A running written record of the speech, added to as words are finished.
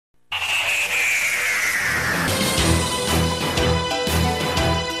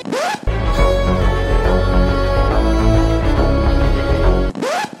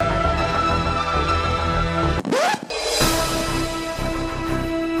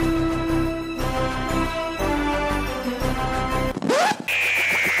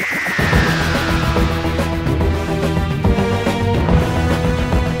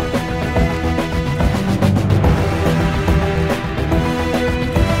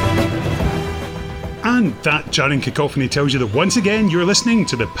And that jarring cacophony tells you that once again you're listening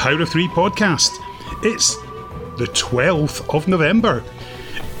to the Power of Three podcast. It's the 12th of November.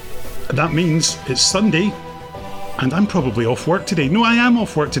 That means it's Sunday, and I'm probably off work today. No, I am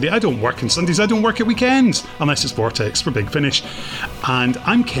off work today. I don't work on Sundays, I don't work at weekends, unless it's Vortex for Big Finish. And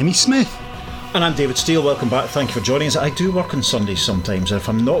I'm Kenny Smith. And I'm David Steele, welcome back, thank you for joining us. I do work on Sundays sometimes, and if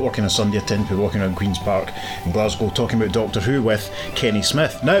I'm not working on Sunday, I tend to be walking around Queen's Park in Glasgow talking about Doctor Who with Kenny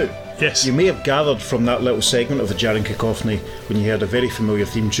Smith. Now, yes, you may have gathered from that little segment of the jarring cacophony when you heard a very familiar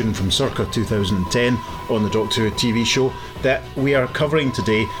theme tune from circa 2010 on the Doctor Who TV show that we are covering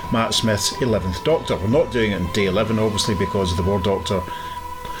today Matt Smith's 11th Doctor. We're not doing it on day 11 obviously because the War Doctor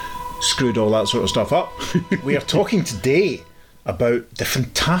screwed all that sort of stuff up. We are talking today about the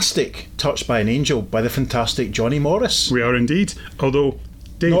fantastic Touched by an Angel by the fantastic Johnny Morris. We are indeed, although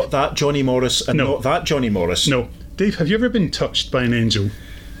Dave... Not that Johnny Morris and not that Johnny Morris. No. Dave, have you ever been touched by an angel?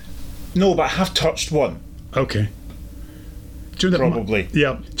 No, but I have touched one. Okay. Do you know that probably.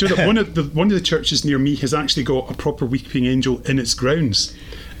 Yeah. Do you know that one of the churches near me has actually got a proper weeping angel in its grounds?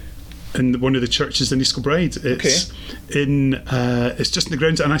 In one of the churches in East Kilbride. It's it's just in the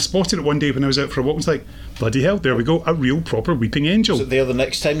grounds, and I spotted it one day when I was out for a walk. I was like, bloody hell, there we go, a real proper weeping angel. Was it there the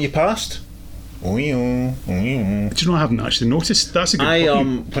next time you passed? Do you know, I haven't actually noticed. That's a good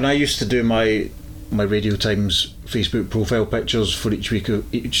point. When I used to do my Radio Times Facebook profile pictures for each week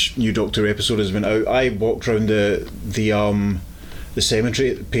of each new Doctor episode has been out, I walked around the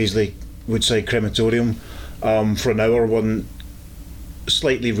cemetery at Paisley Woodside Crematorium for an hour one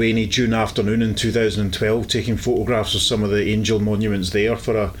slightly rainy June afternoon in 2012, taking photographs of some of the angel monuments there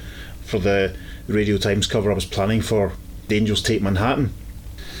for the Radio Times cover I was planning for the Angels Take Manhattan.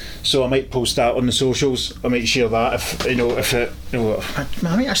 So I might post that on the socials. I might share that I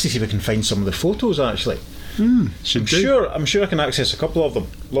might actually see if I can find some of the photos actually. I'm sure I can access a couple of them.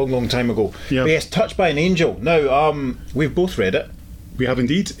 Long time ago. Yeah. But yes, Touched by an Angel. Now we've both read it. We have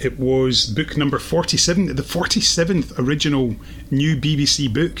indeed. It was book number 47, the 47th original new BBC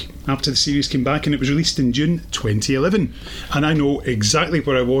book after the series came back, and it was released in June 2011. And I know exactly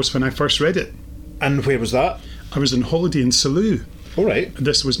where I was when I first read it. And where was that? I was on holiday in Salou. All right.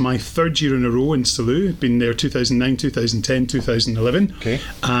 This was my third year in a row in Salou. Been there 2009, 2010, 2011. Okay.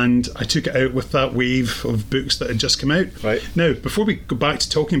 And I took it out with that wave of books that had just come out. Right. Now, before we go back to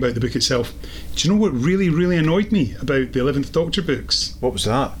talking about the book itself, do you know what really, really annoyed me about the 11th Doctor books? What was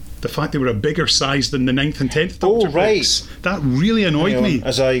that? The fact they were a bigger size than the 9th and 10th Doctor books. That really annoyed me.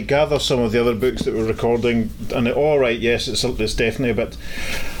 As I gather some of the other books that we're recording, and yes, it's definitely a bit...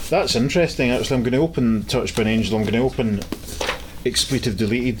 That's interesting, actually. I'm going to open Touched by an Angel. I'm going to open Expletive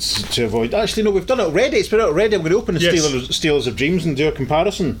Deleted to avoid... Actually, no, we've done it already. It's been out already. I'm going to open Stealers of Dreams and do a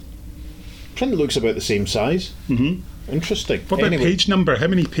comparison. Print looks about the same size. Mm-hmm. Interesting. What about page number? How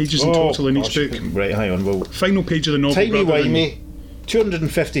many pages in total in each book? Right, hang on. Well, final page of the novel. Timey-wimey.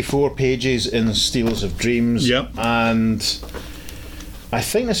 254 pages in Stealers of Dreams. Yep. And I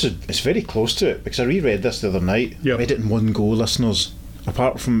think it's very close to it because I reread this the other night. Yep. I read it in one go, listeners.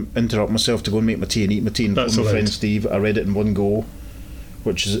 Apart from interrupt myself to go and make my tea and eat my tea and phone my friend Steve, I read it in one go,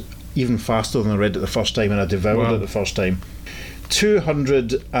 which is even faster than I read it the first time, and I devoured it the first time.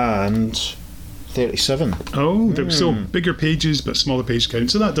 237. Oh, so bigger pages but smaller page count,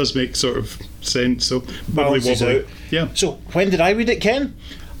 so that does make sort of sense. So balances out. Yeah. So when did I read it, Ken?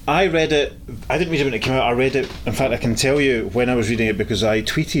 I read it. I didn't read it when it came out. I read it. In fact, I can tell you when I was reading it because I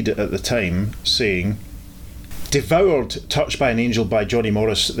tweeted it at the time saying, devoured Touched by an Angel by Johnny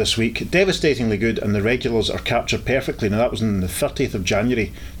Morris this week. Devastatingly good, and the regulars are captured perfectly. Now, that was on the 30th of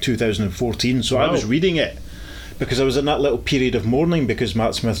January 2014. So wow. I was reading it because I was in that little period of mourning because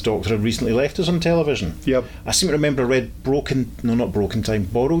Matt Smith's Doctor had recently left us on television. Yep. I seem to remember I read Borrowed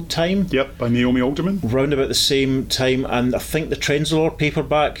Time. Yep, by Naomi Alderman. Round about the same time, and I think the Trenzalore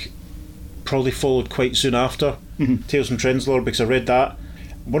paperback probably followed quite soon after. Mm-hmm. Tales from Trenzalore, because I read that.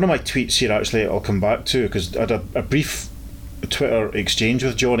 One of my tweets here, actually, I'll come back to, because I had a brief Twitter exchange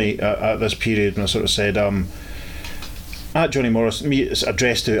with Johnny at this period, and I sort of said, at Johnny Morris,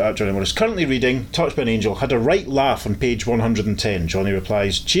 addressed to at Johnny Morris, currently reading Touched by an Angel, had a right laugh on page 110. Johnny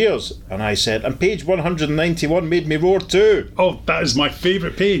replies, cheers. And I said, and page 191 made me roar too. Oh, that is my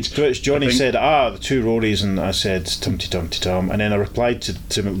favourite page. To which Johnny said, the two Rorys, and I said, tum-ty-tum-ty-tum. And then I replied to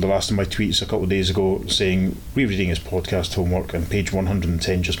the last of my tweets a couple of days ago saying, rereading his podcast homework, and page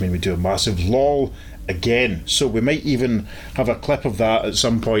 110 just made me do a massive lol again. So we might even have a clip of that at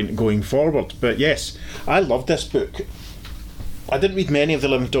some point going forward. But yes, I love this book. I didn't read many of the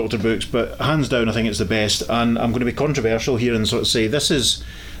 11th Doctor books, but hands down I think it's the best, and I'm going to be controversial here and sort of say this is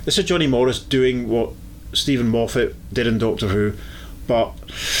Johnny Morris doing what Stephen Moffat did in Doctor Who, but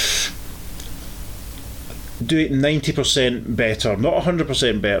do it 90% better, not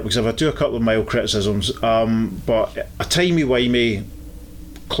 100% better, because I've had to do a couple of mild criticisms, but a timey-wimey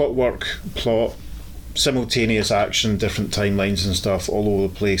clockwork plot, simultaneous action, different timelines and stuff all over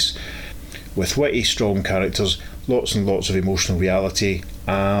the place, with witty, strong characters, lots and lots of emotional reality,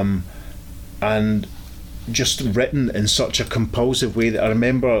 and just written in such a compulsive way that I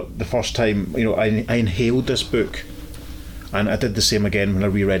remember the first time, I inhaled this book, and I did the same again when I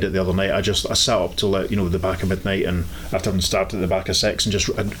reread it the other night. I sat up till the back of midnight, and after having started at the back of 6, and just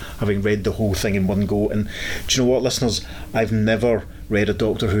having read the whole thing in one go. And do you know what, listeners? I've never read a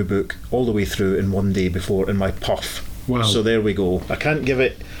Doctor Who book all the way through in one day before in my puff. Wow. So there we go. I can't give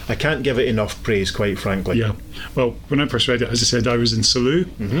it enough praise, quite frankly. Yeah. Well, when I first read it, as I said, I was in Salou,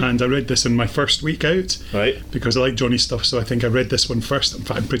 and I read this in my first week out. Right. Because I like Johnny's stuff, so I think I read this one first. In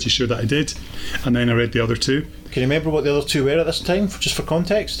fact, I'm pretty sure that I did. And then I read the other two. Can you remember what the other two were at this time, just for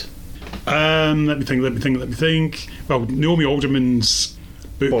context? Let me think. Well, Naomi Alderman's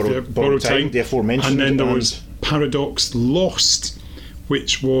book, Borrowed Time, the aforementioned. And then there was Paradox Lost,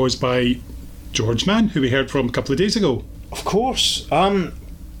 which was by George Mann, who we heard from a couple of days ago. Of course.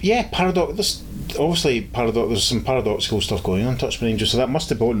 Yeah, Paradox. There's some paradoxical stuff going on. Touch by an Angel. So that must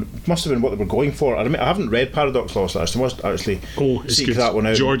have been what they were going for. I haven't read Paradox Lost. I must actually seek good. that one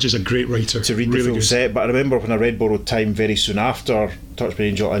out. George is a great writer to read really the full good set. But I remember when I read Borrowed Time very soon after Touch by an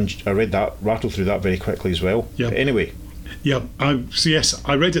Angel, and I read that, rattled through that very quickly as well. Yeah. But anyway. Yeah. So yes,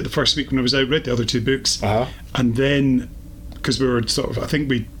 I read it the first week when I was out. Read the other two books, and then because we were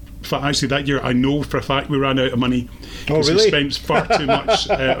actually that year I know for a fact we ran out of money because we spent far too much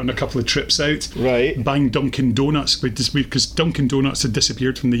on a couple of trips out, buying Dunkin' Donuts because Dunkin' Donuts had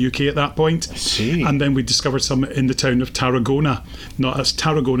disappeared from the UK at that point. I see. And then we discovered some in the town of Tarragona. That's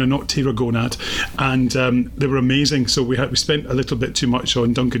Tarragona, not Tarragonad, and they were amazing. So we spent a little bit too much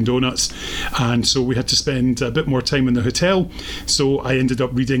on Dunkin' Donuts, and so we had to spend a bit more time in the hotel. So I ended up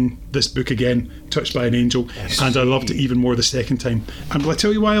reading this book again, Touched by an Angel, and I loved it even more the second time. And will I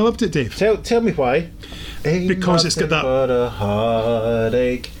tell you why I loved it, Dave? Tell me why. Because it's got that. But a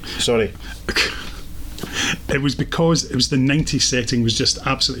heartache. Sorry. It was because it was the 90s setting was just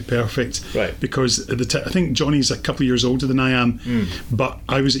absolutely perfect. Right. Because at I think Johnny's a couple of years older than I am, but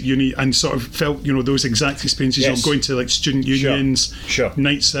I was at uni and sort of felt those exact experiences. Going to like student unions,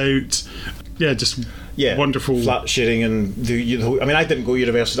 nights out. Yeah, just wonderful. Flat sharing and I didn't go to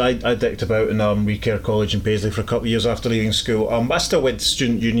university. I dicked about in Recare College in Paisley for a couple of years after leaving school. I still went to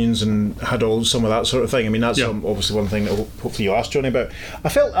student unions and had some of that sort of thing. That's obviously one thing that hopefully you'll ask Johnny about. I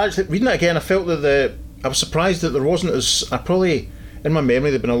felt, actually, reading it again, I felt that I was surprised that there wasn't as... in my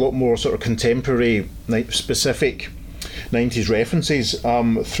memory, there'd been a lot more sort of contemporary, specific 90s references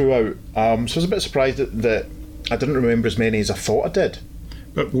throughout. So I was a bit surprised that I didn't remember as many as I thought I did.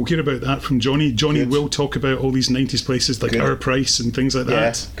 But we'll hear about that from Johnny. Johnny will talk about all these 90s places like Our Price and things like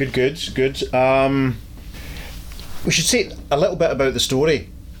that. Good. We should say a little bit about the story.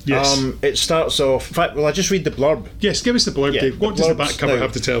 Yes. It starts off... In fact, will I just read the blurb? Yes, give us the blurb, Dave. What does the back cover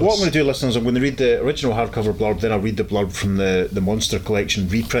have to tell us? What I'm going to do, listeners, I'm going to read the original hardcover blurb, then I'll read the blurb from the Monster Collection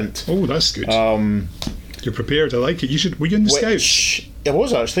reprint. Oh, that's good. You're prepared. I like it. Were you in the Scouts? It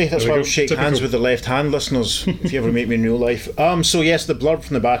was, actually. That's why I shake hands with the left hand, listeners, if you ever meet me in real life. So yes, the blurb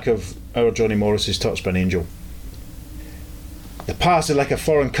from the back of our Johnny Morris's Touched by an Angel. The past is like a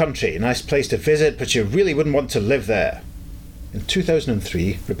foreign country, a nice place to visit, but you really wouldn't want to live there. In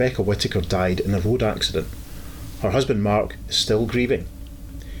 2003, Rebecca Whittaker died in a road accident. Her husband Mark is still grieving.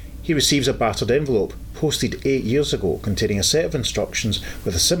 He receives a battered envelope, posted 8 years ago, containing a set of instructions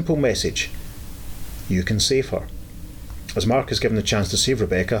with a simple message. You can save her. As Mark is given the chance to save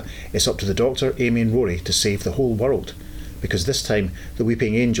Rebecca, it's up to the Doctor, Amy and Rory to save the whole world, because this time the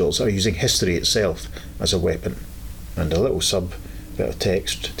Weeping Angels are using history itself as a weapon. And a little bit of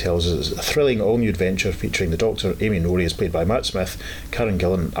text tells us it's a thrilling all-new adventure featuring the Doctor, Amy and Rory, as played by Matt Smith, Karen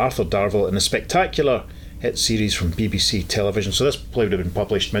Gillan and Arthur Darvill, in a spectacular hit series from BBC Television. So this probably would have been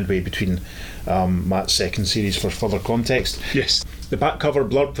published midway between Matt's second series for further context. Yes. The back cover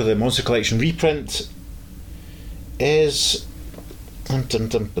blurb for the Monster Collection reprint is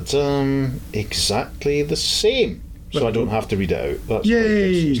exactly the same, so I don't have to read it out. That's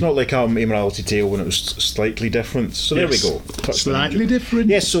Yay! It's not like A Morality Tale when it was slightly different. So there we go. Slightly different.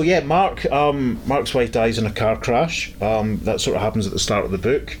 Yes. So yeah, Mark's wife dies in a car crash. That sort of happens at the start of the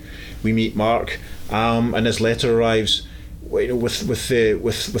book. We meet Mark, and his letter arrives,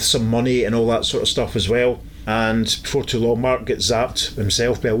 with some money and all that sort of stuff as well. And before too long, Mark gets zapped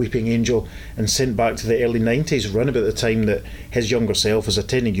himself by a weeping angel and sent back to the early 90s, around about the time that his younger self is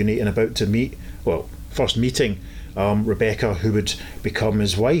attending uni and about to first meeting Rebecca, who would become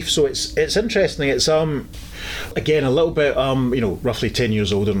his wife. So it's interesting. It's again a little bit roughly 10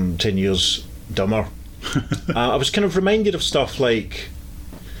 years older and 10 years dumber. I was kind of reminded of stuff like,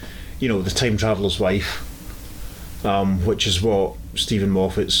 The Time Traveller's Wife, which is what Stephen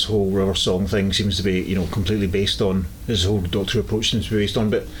Moffat's whole River Song thing seems to be, completely based on. His whole Doctor Who approach seems to be based on,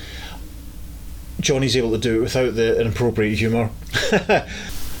 but Johnny's able to do it without the inappropriate humour.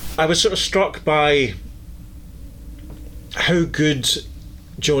 I was sort of struck by how good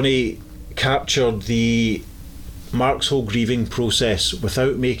Johnny captured the Mark's whole grieving process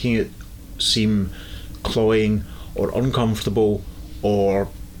without making it seem cloying or uncomfortable or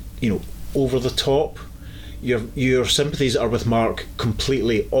over the top. Your sympathies are with Mark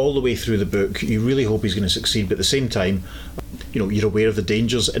completely all the way through the book. You really hope he's going to succeed, but at the same time, you're aware of the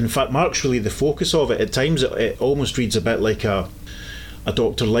dangers. In fact, Mark's really the focus of it. At times it almost reads a bit like a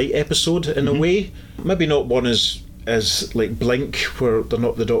Doctor Light episode in a way. Maybe not one as like Blink, where they're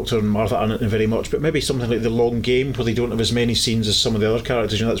not the Doctor and Martha aren't in it very much, but maybe something like The Long Game, where they don't have as many scenes as some of the other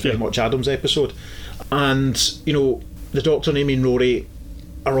characters. That's very much Adam's episode. And the Doctor and Amy and Rory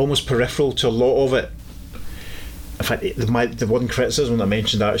are almost peripheral to a lot of it. In fact, the one criticism I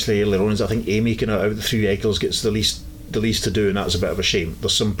mentioned actually earlier on is I think Amy out of the three regulars gets the least to do, and that's a bit of a shame.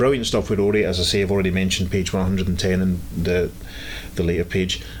 There's some brilliant stuff with Rory, as I say. I've already mentioned page 110 and the later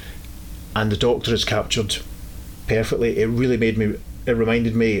page, and the Doctor is captured perfectly. It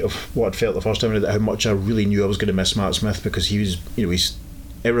reminded me of what I'd felt the first time I read it, how much I really knew I was going to miss Matt Smith, because he was,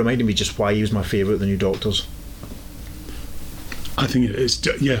 it reminded me just why he was my favourite of the new Doctors. I think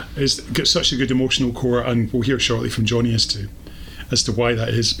it's got such a good emotional core, and we'll hear shortly from Johnny as to why that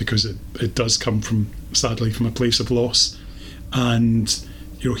is, because it does come sadly from a place of loss, and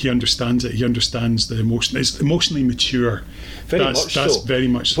he understands it. He understands the emotion. It's emotionally mature. That's very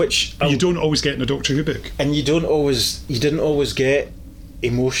much, which you don't always get in a Doctor Who book, and you didn't always get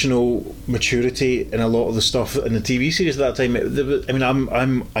emotional maturity in a lot of the stuff in the TV series at that time.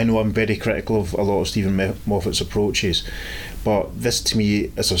 I know I'm very critical of a lot of Stephen Moffat's approaches, but this, to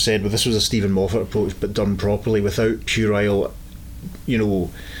me, as I've said, this was a Stephen Moffat approach, but done properly, without puerile,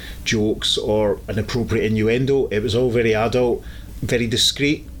 jokes or inappropriate innuendo. It was all very adult, very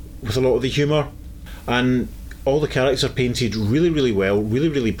discreet, with a lot of the humour, and all the characters are painted really, really well, really,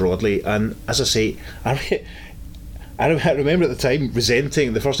 really broadly. And as I say, I remember at the time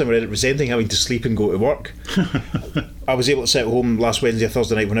the first time I read it, resenting having to sleep and go to work. I was able to sit at home last Wednesday or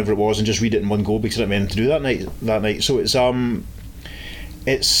Thursday night, whenever it was, and just read it in one go, because I didn't have anything to do that night. So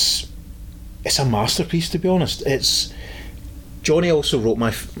it's a masterpiece, to be honest. Johnny also wrote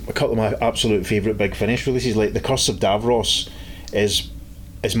a couple of my absolute favourite Big Finish releases, like The Curse of Davros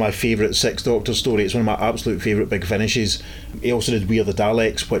is my favourite Sixth Doctor story. It's one of my absolute favourite Big Finishes. He also did We Are the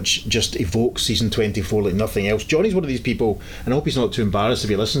Daleks, which just evokes season 24 like nothing else. Johnny's one of these people, and I hope he's not too embarrassed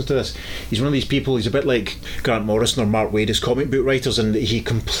if he listens to this. He's one of these people, he's a bit like Grant Morrison or Mark Waid as comic book writers, and he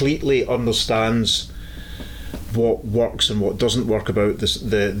completely understands what works and what doesn't work about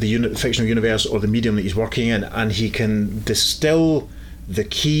the fictional universe or the medium that he's working in, and he can distill the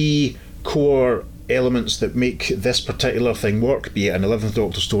key core elements that make this particular thing work, be it an 11th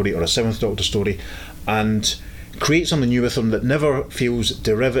Doctor story or a 7th Doctor story, and create something new with them that never feels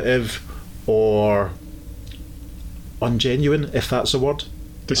derivative or ungenuine, if that's a word.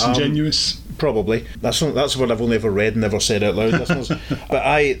 Disingenuous? Probably. That's a word I've only ever read and never said out loud, listeners.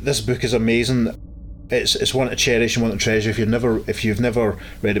 But this book is amazing. It's one to cherish and one to treasure. If you've never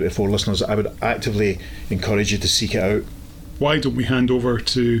read it before, listeners, I would actively encourage you to seek it out. Why don't we hand over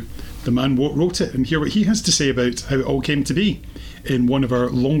to the man who wrote it and hear what he has to say about how it all came to be in one of our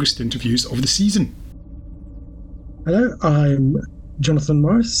longest interviews of the season. Hello, I'm Jonathan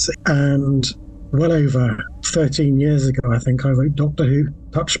Morris, and well over 13 years ago, I think, I wrote Doctor Who,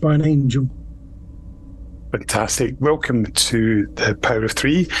 Touched by an Angel. Fantastic. Welcome to the Power of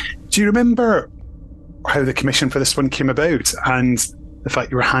Three. Do you remember how the commission for this one came about and the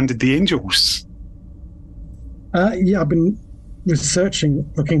fact you were handed the angels? Yeah, I've been researching,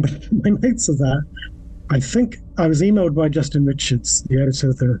 looking back at my notes of that. I think I was emailed by Justin Richards, the editor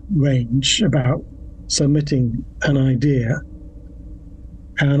of The Range, about submitting an idea,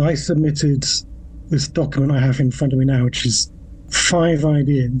 and I submitted this document I have in front of me now, which is 5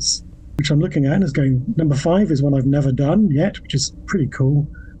 ideas, which I'm looking at and is going, number 5 is one I've never done yet, which is pretty cool.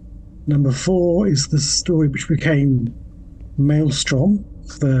 Number 4 is the story which became Maelstrom,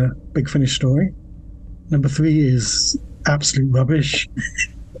 the Big Finish story. Number 3 is absolute rubbish.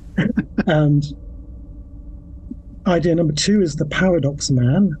 And idea number 2 is The Paradox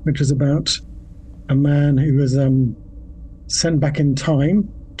Man, which is about a man who was sent back in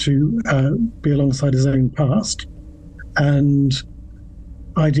time to be alongside his own past. And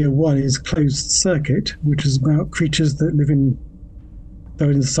idea one is closed circuit, which is about creatures that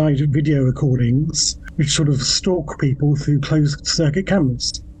they're inside video recordings, which sort of stalk people through closed circuit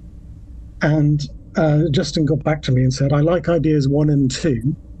cameras. And Justin got back to me and said, I like ideas 1 and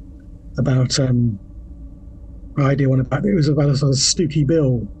 2 about idea one about it was about a sort of Stooky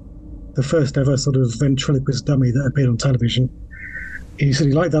Bill, the first ever sort of ventriloquist dummy that appeared on television. He said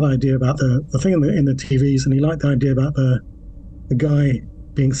he liked that idea about the thing in the TVs, and he liked the idea about the guy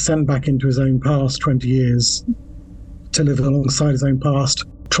being sent back into his own past 20 years to live alongside his own past,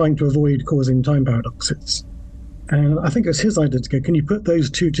 trying to avoid causing time paradoxes. And I think it was his idea to go, can you put those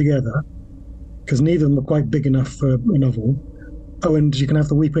two together? Because neither of them are quite big enough for a novel. Oh, and you can have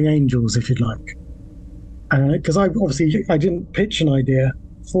the Weeping Angels if you'd like. Because I didn't pitch an idea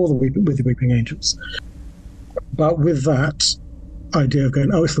for with the Weeping Angels, but with that idea of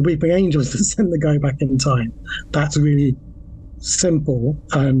going, oh, it's the Weeping Angels that send the guy back in time. That's really simple,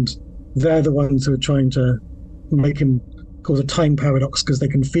 and they're the ones who are trying to make him cause a time paradox because they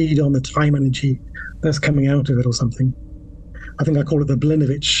can feed on the time energy that's coming out of it or something. I think I call it the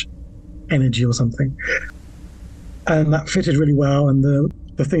Blinovich energy or something. And that fitted really well, and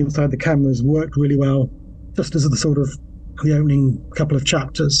the thing inside the cameras worked really well, just as the opening couple of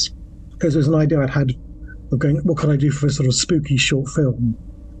chapters, because there's an idea I'd had of going, what could I do for a sort of spooky short film?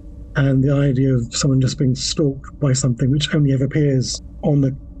 And the idea of someone just being stalked by something which only ever appears on the,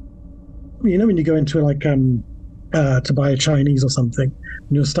 when you go into to buy a Chinese or something,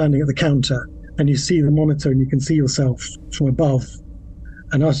 and you're standing at the counter and you see the monitor and you can see yourself from above.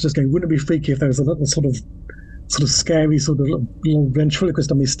 And I was just going, wouldn't it be freaky if there was a little sort of scary little ventriloquist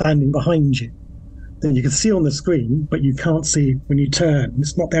dummy standing behind you that you can see on the screen, but you can't see when you turn.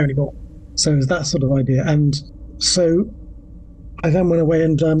 It's not there anymore. So it was that sort of idea. And so I then went away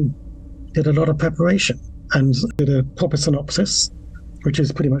and did a lot of preparation and did a proper synopsis, which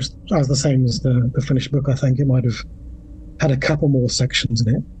is pretty much as the same as the finished book. I think it might have had a couple more sections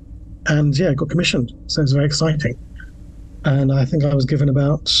in it. And yeah, it got commissioned. So it was very exciting. And I think I was given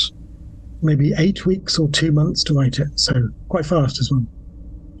about maybe 8 weeks or 2 months to write it. So quite fast as well.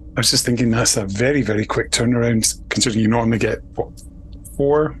 I was just thinking that's a very, very quick turnaround, considering you normally get,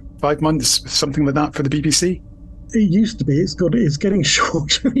 4-5 months, something like that for the BBC? It used to be. It's getting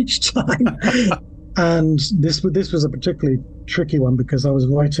shorter each time. And this was a particularly tricky one because I was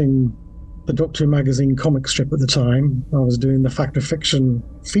writing the Doctor magazine comic strip at the time. I was doing the Fact of Fiction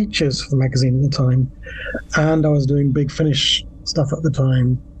features for the magazine at the time. And I was doing Big Finish stuff at the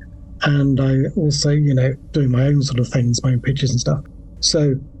time. And I also, doing my own sort of things, my own pictures and stuff.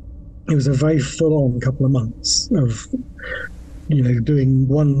 So it was a very full-on couple of months of, doing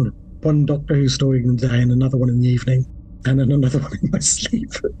one Doctor Who story in the day and another one in the evening, and then another one in my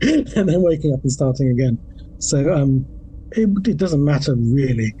sleep, and then waking up and starting again. So it doesn't matter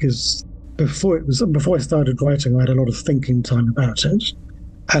really, because before I started writing, I had a lot of thinking time about it,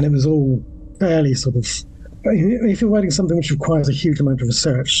 and it was all fairly sort of. If you're writing something which requires a huge amount of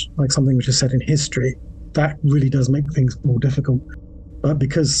research, like something which is set in history, that really does make things more difficult. But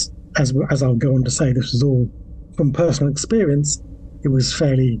because, as I'll go on to say, this was all from personal experience, it was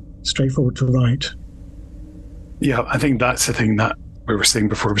fairly straightforward to write. Yeah, I think that's the thing that we were saying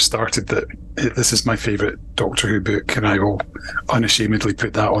before we started, that this is my favourite Doctor Who book, and I will unashamedly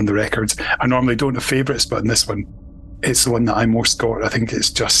put that on the record. I normally don't have favourites, but in this one, it's the one that I most got. I think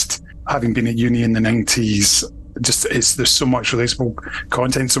it's just, having been at uni in the 90s, there's so much relatable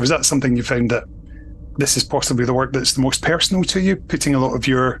content. So was that something you found, that this is possibly the work that's the most personal to you, putting a lot of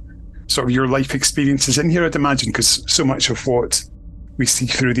your life experiences in here, I'd imagine, because so much of what we see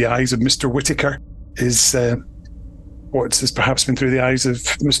through the eyes of Mr. Whittaker is what has perhaps been through the eyes of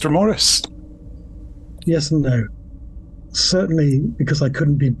Mr. Morris? Yes and no. Certainly, because I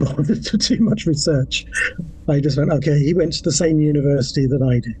couldn't be bothered to do much research. I just went, okay, he went to the same university that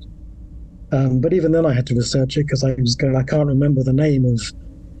I did. But even then I had to research it because I can't remember the name of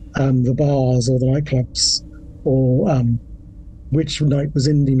the bars or the nightclubs or which night was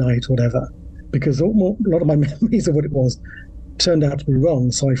indie night or whatever, because a lot of my memories of what it was turned out to be wrong.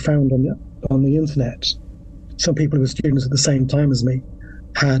 So I found on the internet, some people who were students at the same time as me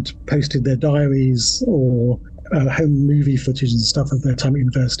had posted their diaries or home movie footage and stuff of their time at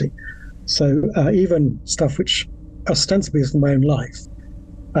university. So even stuff which ostensibly is from my own life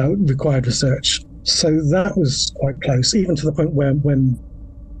required research. So that was quite close, even to the point where when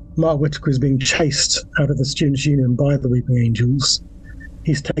Mark Whittaker is being chased out of the Students' Union by the Weeping Angels,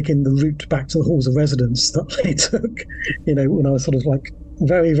 he's taking the route back to the halls of residence that they took, when I was sort of like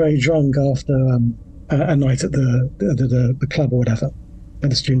very, very drunk after a night at the club or whatever, at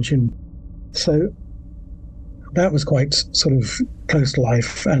the Students' Union. So that was quite sort of close to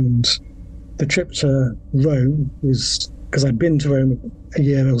life. And the trip to Rome was because I'd been to Rome a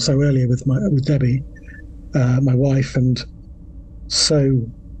year or so earlier with Debbie, my wife, and so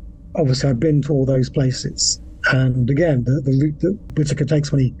obviously I'd been to all those places. And again, the route that Whittaker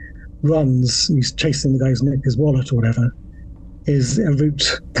takes when he runs, he's chasing the guy who's nicked his wallet or whatever, is a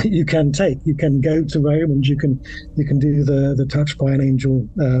route that you can take. You can go to Rome and you can do the Touched by an Angel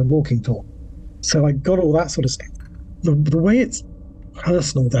walking tour. So I got all that sort of stuff. The way it's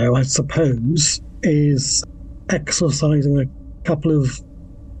personal, though, I suppose, is exorcising a couple of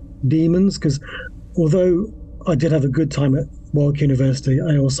demons, because although I did have a good time at Warwick University,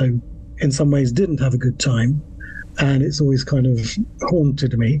 I also, in some ways, didn't have a good time, and it's always kind of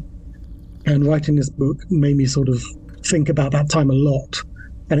haunted me. And writing this book made me sort of think about that time a lot,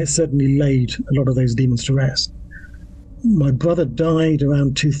 and it certainly laid a lot of those demons to rest. My brother died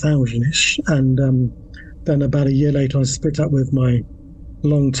around 2000-ish, and then about a year later I split up with my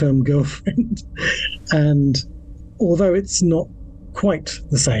long-term girlfriend. And although it's not quite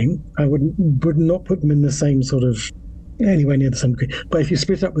the same, I would not put them in the same sort of, anywhere near the same degree. But if you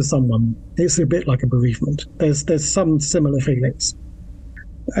split up with someone, it's a bit like a bereavement. There's some similar feelings.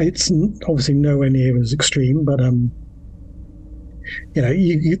 It's obviously nowhere near as extreme, but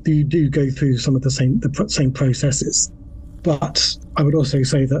you do go through some of the same processes. But I would also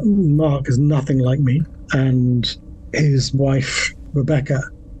say that Mark is nothing like me, and his wife Rebecca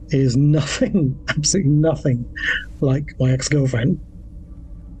is nothing, absolutely nothing like my ex-girlfriend,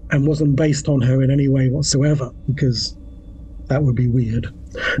 and wasn't based on her in any way whatsoever, because that would be weird.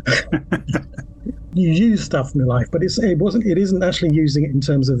 You use stuff in your life, but it isn't actually using it in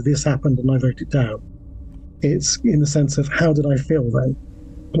terms of this happened and I wrote it down. It's in the sense of how did I feel then,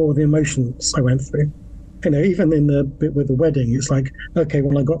 or the emotions I went through. Even in the bit with the wedding, it's like, okay,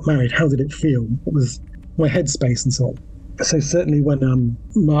 when I got married, how did it feel? What was my headspace and so on? So certainly when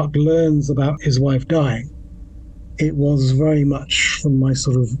Mark learns about his wife dying, it was very much from my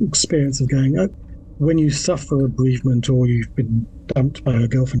sort of experience of going, when you suffer a bereavement or you've been dumped by a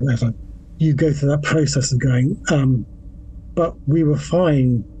girlfriend or whatever, you go through that process of going, but we were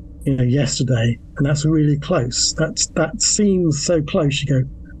fine, yesterday, and that's really close. That seems so close. You go,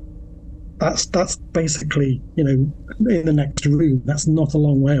 that's basically, in the next room. That's not a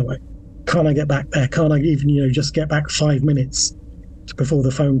long way away. Can't I get back there? Can't I even, just get back 5 minutes before the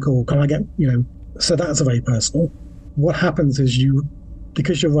phone call? Can I get, so that's very personal. What happens is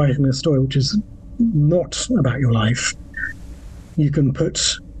because you're writing a story which is not about your life, you can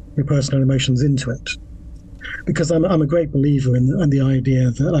put your personal emotions into it. Because I'm a great believer in the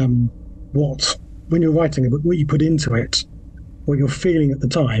idea that when you're writing a book, what you put into it, what you're feeling at the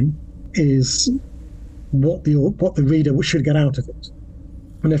time, is what the reader should get out of it.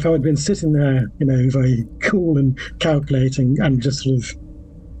 And if I had been sitting there, very cool and calculating and just sort of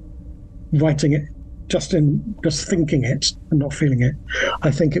writing it, just thinking it and not feeling it,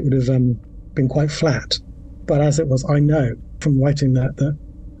 I think it would have been quite flat. But as it was, I know from writing that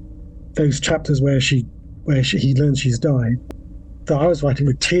those chapters where he learns she's died, that I was writing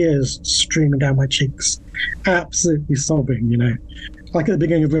with tears streaming down my cheeks, absolutely sobbing, like at the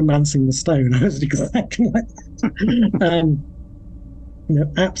beginning of Romancing the Stone. I was exactly like that.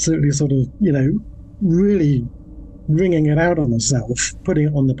 Absolutely sort of, really wringing it out on myself, putting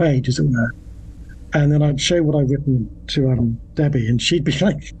it on the page, as it were. And then I'd show what I'd written to Debbie, and she'd be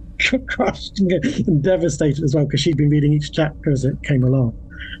like crushed and devastated as well, because she'd been reading each chapter as it came along.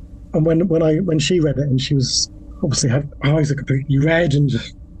 And when she read it, and she was obviously her eyes are completely red, and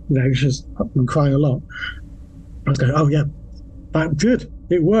she's been crying a lot, I was going, oh yeah, that's good.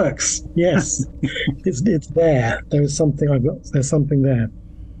 It works. Yes, it's there. There's something there.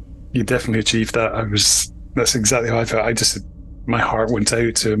 You definitely achieved that. That's exactly how I felt. My heart went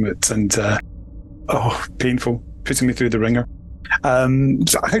out to him, and painful, putting me through the ringer.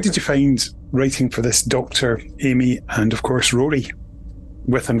 So how did you find writing for this Doctor, Amy, and of course Rory,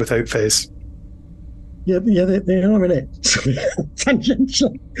 with and without Fez? Yeah, they are in it.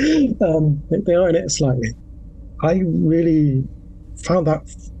 Tangentially, they are in it slightly. I really found that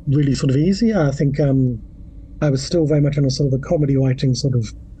really sort of easy. I think I was still very much on a sort of a comedy writing sort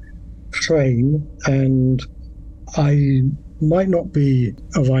of train, and I might not be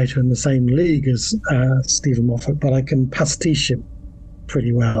a writer in the same league as Stephen Moffat, but I can pastiche him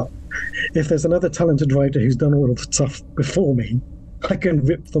pretty well. If there's another talented writer who's done all of the stuff before me, I can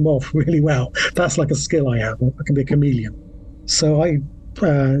rip them off really well. That's like a skill I have. I can be a chameleon. So I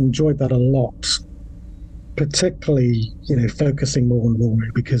enjoyed that a lot, particularly, focusing more on Rory,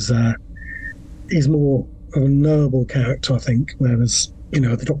 because he's more of a knowable character, I think, whereas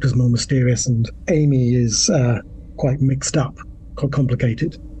the Doctor's more mysterious and Amy is quite mixed up, quite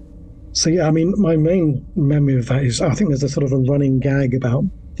complicated. So yeah, I mean, my main memory of that is I think there's a sort of a running gag about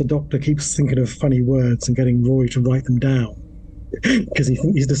the Doctor keeps thinking of funny words and getting Rory to write them down because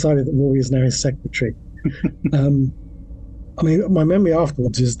he's decided that Rory is now his secretary. I mean, my memory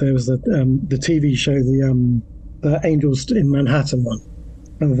afterwards is there was the TV show, the Angels in Manhattan one.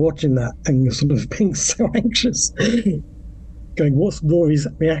 And watching that and sort of being so anxious, going, what's Rory's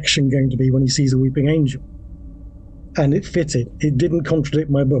reaction going to be when he sees a weeping angel? And it fitted. It didn't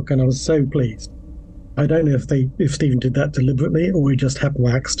contradict my book, and I was so pleased. I don't know if Stephen did that deliberately or he just happened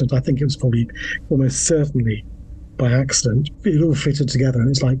by accident. I think it was probably almost certainly by accident. It all fitted together, and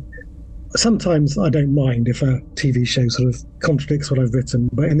it's like, sometimes I don't mind if a TV show sort of contradicts what I've written,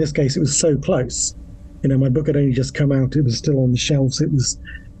 but in this case it was so close. My book had only just come out, it was still on the shelves, it was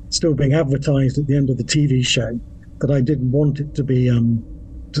still being advertised at the end of the TV show, that I didn't want it to be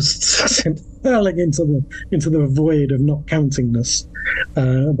just hurling into the void of not countingness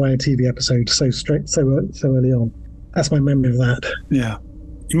by a TV episode so early on. That's my memory of that. Yeah.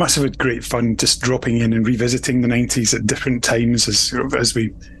 You must have had great fun just dropping in and revisiting the 90s at different times as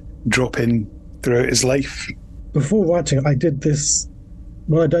we drop in throughout his life. Before writing, I did this.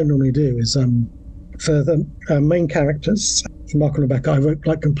 What I don't normally do is for the main characters, Mark and Rebecca, I wrote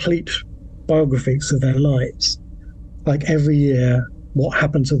like complete biographies of their lives. Like every year, what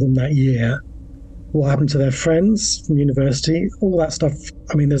happened to them that year, what happened to their friends from university, all that stuff.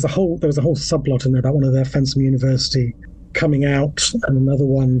 I mean, there was a whole subplot in there about one of their friends from university coming out and another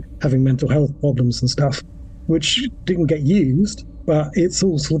one having mental health problems and stuff, which didn't get used, but it's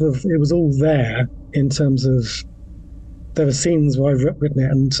all it was all there in terms of there are scenes where I've written it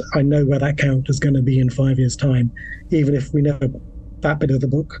and I know where that character is going to be in 5 years' time, even if we know that bit of the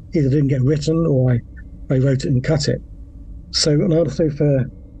book either didn't get written or I wrote it and cut it. So, and also for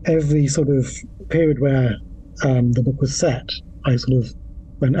every sort of period where the book was set, I sort of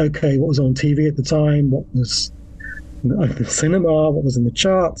went, okay, what was on TV at the time, what was in the cinema, what was in the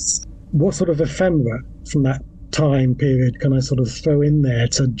charts, what sort of ephemera from that time period can I sort of throw in there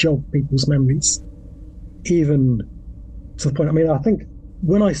to jog people's memories, even to the point. I mean, I think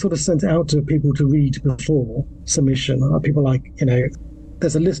when I sort of sent it out to people to read before submission, people like,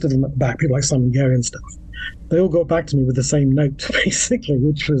 there's a list of them at the back, people like Simon Gary and stuff. They all got back to me with the same note, basically,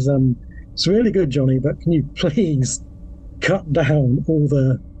 which was, it's really good, Johnny, but can you please cut down all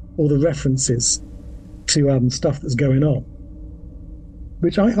the references to stuff that's going on?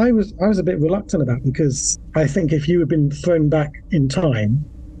 Which I was a bit reluctant about, because I think if you had been thrown back in time,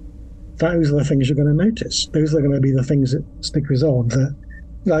 those are the things you're going to notice. Those are going to be the things that stick with on. That,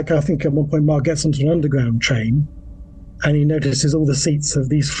 like, I think at one point Mark gets onto an underground train and he notices all the seats of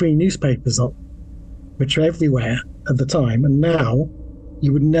these free newspapers on, which are everywhere at the time, and now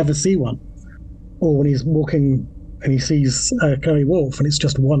you would never see one. Or when he's walking and he sees Canary Wharf and it's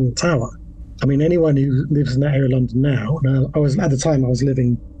just one tower. I mean, anyone who lives in that area of London now, and I was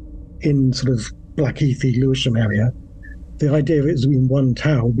living in sort of Blackheathy, Lewisham area, the idea of it being one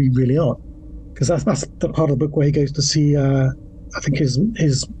tower would be really odd. Because that's the part of the book where he goes to see, I think his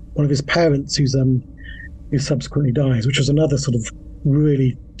one of his parents who subsequently dies, which was another sort of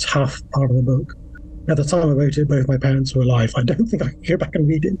really tough part of the book. At the time I wrote it, both my parents were alive. I don't think I could go back and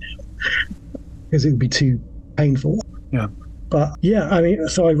read it because it would be too painful. Yeah. But yeah, I mean,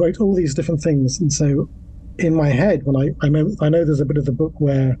 so I wrote all these different things, and so in my head, when I know there's a bit of the book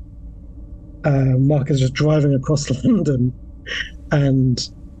where Mark is just driving across London, and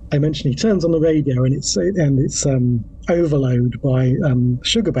I mentioned he turns on the radio, and it's Overload by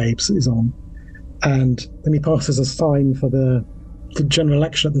Sugar Babes is on, and then he passes a sign for the general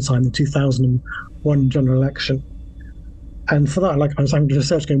election at the time, the 2001 general election. And for that, like, I was having to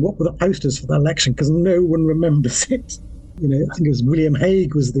research, going, what were the posters for that election? Because no one remembers it. I think it was William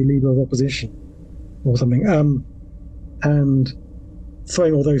Hague was the leader of opposition or something. And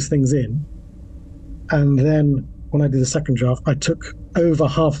throwing all those things in. And then when I did the second draft, I took over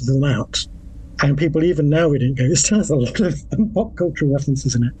half of them out. And people even now reading go, it still has a lot of pop cultural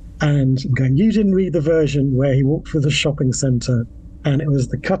references in it. And I'm going, you didn't read the version where he walked through the shopping centre and it was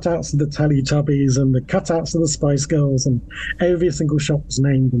the cutouts of the Teletubbies and the cutouts of the Spice Girls, and every single shop was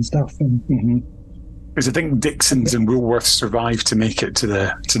named and stuff. And because I think Dixon's and Woolworths survived to make it to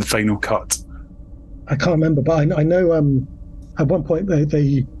the final cut. I can't remember, but I know at one point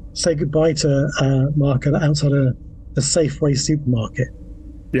they say goodbye to Mark outside a Safeway supermarket.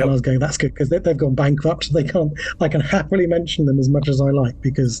 Yep. And I was going, that's good, because they've gone bankrupt. I can happily mention them as much as I like,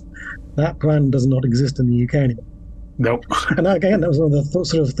 because that brand does not exist in the UK anymore. Nope. And again, that was one of the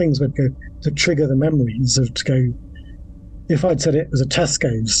sort of things that go to trigger the memories of, to go, if I'd said it was a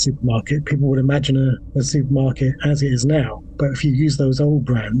Tesco's supermarket, people would imagine a supermarket as it is now. But if you use those old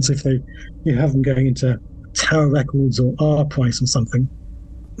brands, you have them going into Tower Records or R Price or something,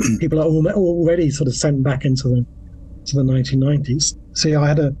 people are already sort of sent back into the 1990s. So yeah, I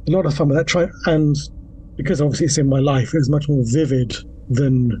had a lot of fun with that. And because obviously it's in my life, it was much more vivid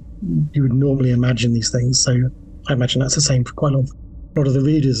than you would normally imagine these things. So I imagine that's the same for quite a lot of the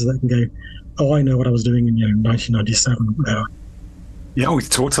readers that can go, oh, I know what I was doing in 1997 or whatever. Yeah, oh,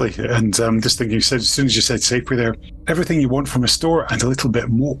 totally. And just thinking, as soon as you said Safeway there, everything you want from a store and a little bit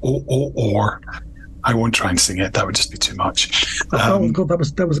more, or I won't try and sing it. That would just be too much. Oh God,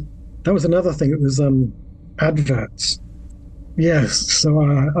 that was another thing. It was adverts. Yes. So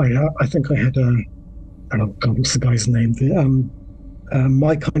I think I had I don't know, what's the guy's name?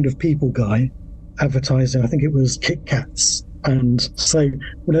 My Kind of People guy advertising. I think it was Kit Kats. And so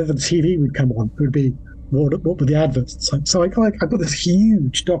whenever the TV would come on, it would be, what were the adverts? So I got this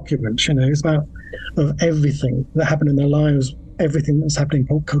huge document, it's about of everything that happened in their lives, everything that's happening in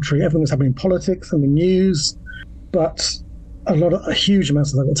pop culture, everything that's happening in politics and the news. But a huge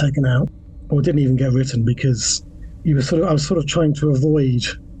amounts of that got taken out or didn't even get written because I was sort of trying to avoid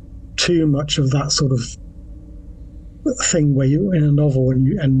too much of that sort of thing where you're in a novel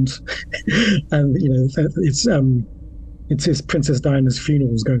and it's his Princess Diana's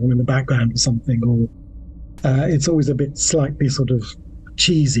funerals going on in the background or something, or it's always a bit slightly sort of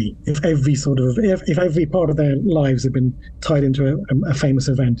cheesy. If every part of their lives had been tied into a famous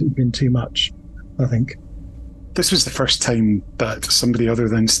event, it'd been too much, I think. This was the first time that somebody other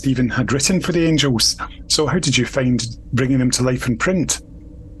than Stephen had written for the Angels. So how did you find bringing them to life in print?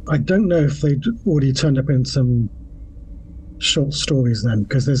 I don't know if they'd already turned up in some short stories then,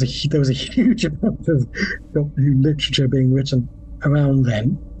 because there was a huge amount of literature being written around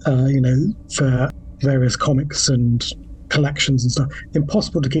then, for various comics and collections and stuff.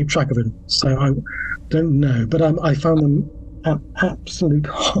 Impossible to keep track of it, so I don't know. But I found them an absolute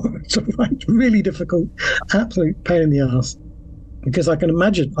horror to write, really difficult, absolute pain in the ass. Because I can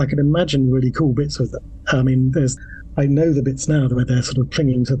imagine really cool bits of them. I mean, I know the bits now where they're sort of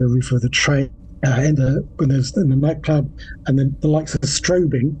clinging to the roof of the train. In the nightclub, and then the likes of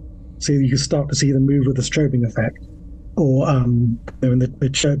strobing, so you can start to see them move with the strobing effect, or they're in the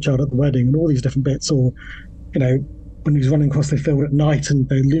churchyard at the wedding, and all these different bits, or when he's running across the field at night and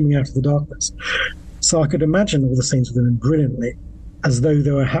they're looming out of the darkness. So I could imagine all the scenes with them brilliantly, as though they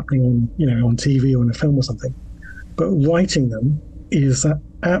were happening on TV or in a film or something. But writing them is an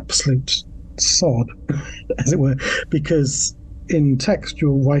absolute sod, as it were, because in text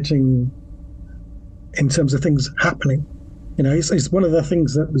you're writing in terms of things happening. It's one of the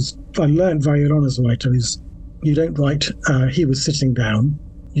things that I learned very early on as a writer is you don't write he was sitting down,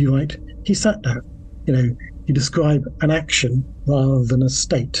 you write he sat down. You describe an action rather than a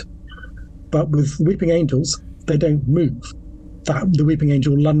state. But with Weeping Angels, they don't move. The Weeping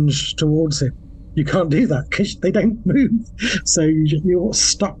Angel lunged towards him. You can't do that because they don't move. So you're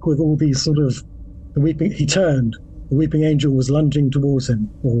stuck with all these sort of he turned, the Weeping Angel was lunging towards him,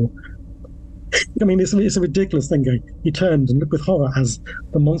 or it's a ridiculous thing going. He turned and looked with horror as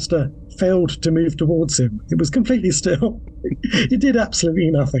the monster failed to move towards him. It was completely still. It did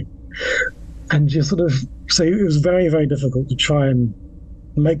absolutely nothing. And so it was very, very difficult to try and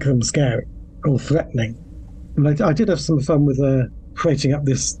make them scary or threatening. And I did have some fun with creating up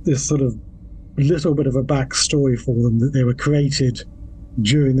this sort of little bit of a backstory for them, that they were created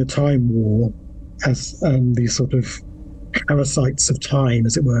during the Time War as these sort of parasites of time,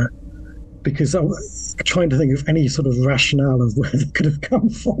 as it were. Because trying to think of any sort of rationale of where they could have come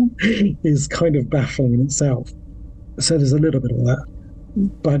from is kind of baffling in itself. So there's a little bit of that.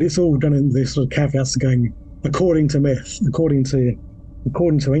 But it's all done in this sort of caveats of going, according to myth, according to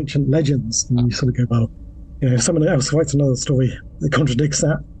ancient legends. And you sort of go, well, if someone else writes another story that contradicts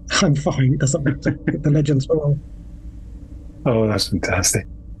that, I'm fine. It doesn't matter. The legends are wrong. Oh, that's fantastic.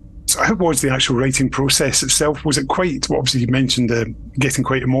 So how was the actual writing process itself? Was it quite, obviously you mentioned getting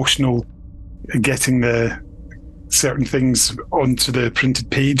quite emotional, getting the certain things onto the printed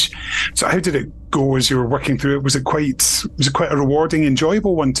page. So how did it go as you were working through it? Was it quite a rewarding,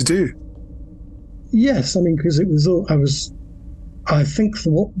 enjoyable one to do? Yes, because it was all, I think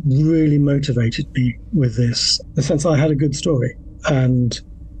what really motivated me with this, in the sense I had a good story, and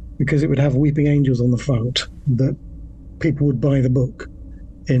because it would have Weeping Angels on the front, that people would buy the book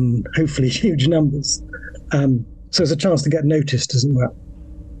in hopefully huge numbers. So it's a chance to get noticed as well.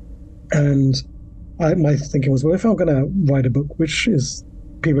 And my thinking was, well, if I'm going to write a book which is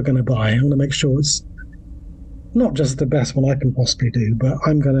people are going to buy, I want to make sure it's not just the best one I can possibly do, but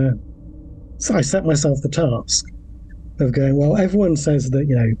so I set myself the task of going, well, everyone says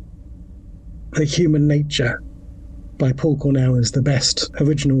that, that Human Nature by Paul Cornell is the best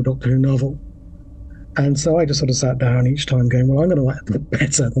original Doctor Who novel. And so I just sort of sat down each time going, well, I'm going to write a bit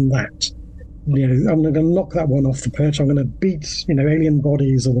better than that. I'm going to knock that one off the perch. I'm going to beat, alien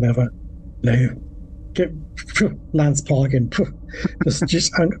bodies or whatever. Get Lance Parkin.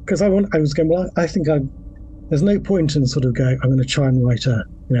 just because I was going, well, I think there's no point in sort of going, I'm going to try and write a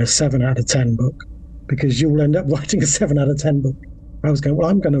 7 out of 10 book, because you'll end up writing a 7 out of 10 book. I was going, well,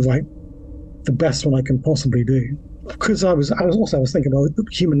 I'm going to write the best one I can possibly do. Because I was thinking, well,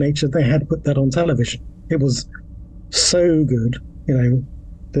 Human Nature, they had put that on television. It was so good,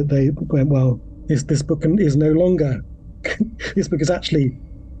 that they went, well, this book is no longer, this book is actually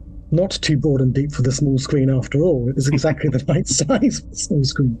not too broad and deep for the small screen after all. It was exactly the right size for the small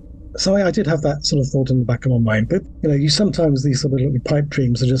screen. So I did have that sort of thought in the back of my mind. But, you sometimes these sort of little pipe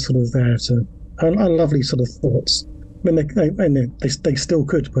dreams are just sort of there to, are lovely sort of thoughts. I mean, they still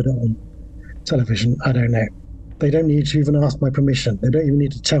could put it on television. I don't know. They don't need to even ask my permission. They don't even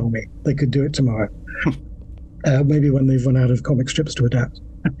need to tell me. They could do it tomorrow. Maybe when they've run out of comic strips to adapt.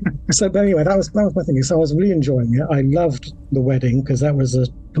 But anyway, that was my thinking. So I was really enjoying it. I loved The Wedding, because that was a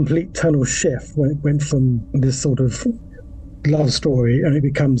complete tonal shift when it went from this sort of love story and it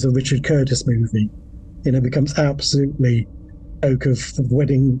becomes a Richard Curtis movie. It becomes absolutely joke of the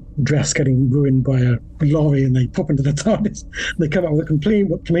wedding dress getting ruined by a lorry, and they pop into the TARDIS. They come up with a complete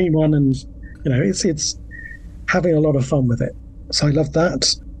one, and it's having a lot of fun with it. So I loved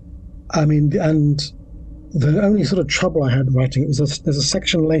that. I mean, and the only sort of trouble I had writing it was there's a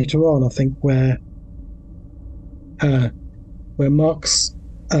section later on, I think, where Mark's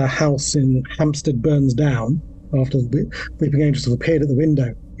house in Hampstead burns down after the Weeping Angels have appeared at the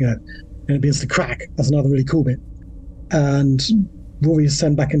window, and it begins to crack. That's another really cool bit. And Rory is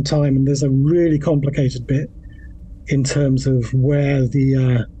sent back in time, and there's a really complicated bit in terms of where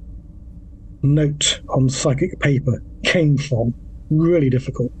the note on psychic paper came from. Really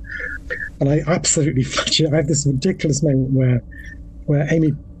difficult. And I absolutely I have this ridiculous moment where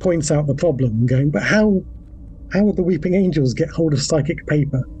Amy points out the problem and going, but how would the Weeping Angels get hold of psychic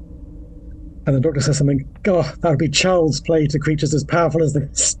paper? And the Doctor says something, God, that would be child's play to creatures as powerful as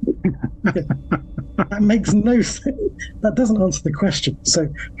this. That makes no sense. That doesn't answer the question. So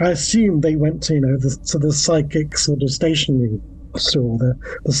I assume they went to, the psychic sort of stationery store,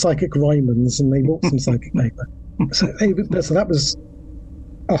 the psychic Rymans, and they bought some psychic paper. So that was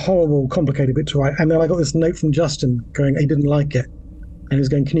a horrible, complicated bit to write. And then I got this note from Justin going, he didn't like it. And he was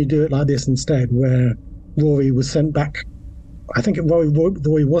going, can you do it like this instead, where Rory was sent back. I think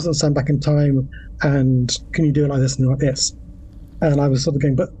Rory wasn't sent back in time, and can you do it like this and like this? And I was sort of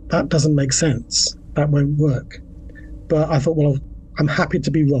going, but that doesn't make sense. That won't work. But I thought, well, I'm happy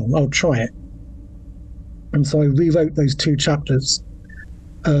to be wrong. I'll try it. And so I rewrote those 2 chapters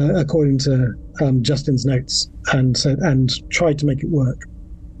according to Justin's notes, and tried to make it work.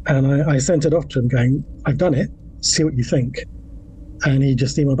 And I sent it off to him going, I've done it, see what you think. And he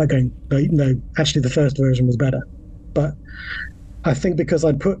just emailed back going, no, actually the first version was better. But I think because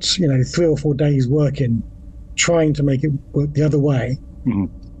I'd put, 3 or 4 days work in trying to make it work the other way,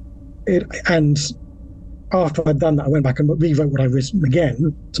 and after I'd done that, I went back and rewrote what I'd written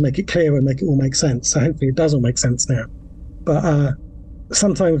again to make it clear and make it all make sense. So hopefully it does all make sense now. But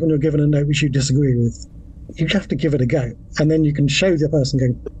sometimes when you're given a note which you disagree with, you have to give it a go. And then you can show the person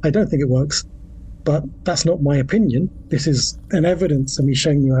going, I don't think it works, but that's not my opinion. This is an evidence of me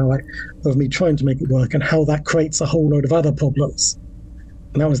showing you of me trying to make it work, and how that creates a whole load of other problems.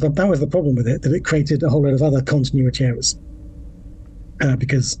 And that was the problem with it, that it created a whole load of other continuity errors.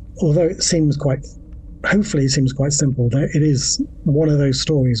 Because although hopefully it seems quite simple, it is one of those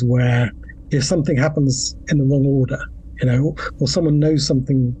stories where if something happens in the wrong order, or someone knows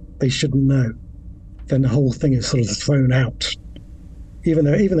something they shouldn't know, then the whole thing is sort of thrown out. Even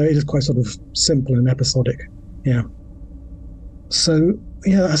though it is quite sort of simple and episodic. Yeah. So,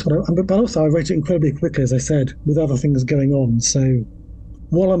 yeah, that's what but also I wrote it incredibly quickly, as I said, with other things going on. So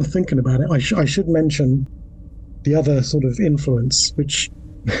while I'm thinking about it, I should mention the other sort of influence, which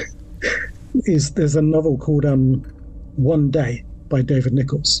there's a novel called One Day by David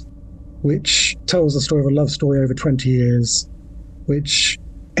Nichols, which tells the story of a love story over 20 years, which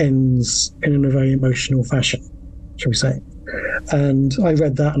ends in a very emotional fashion, shall we say. And I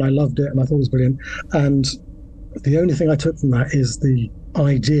read that and I loved it and I thought it was brilliant. And the only thing I took from that is the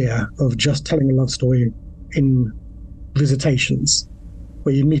idea of just telling a love story in visitations,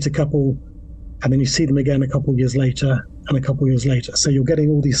 where you meet a couple and then you see them again a couple of years later and a couple of years later. So you're getting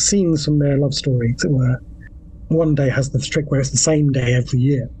all these scenes from their love story, as it were. One Day has the trick where it's the same day every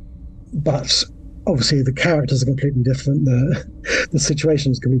year. But obviously the characters are completely different, the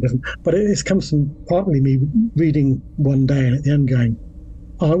situation's completely different. But it comes from partly me reading one day and at the end going,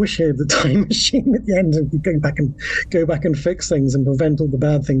 oh, I wish I had the time machine at the end and could go back and fix things and prevent all the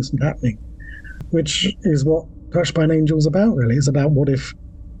bad things from happening. Which is what Touched by an Angel is about, really. It's about what if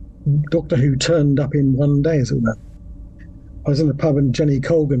Doctor Who turned up in one day, as it were. I was in the pub and Jenny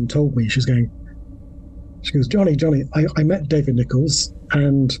Colgan told me, she goes, Johnny, I met David Nichols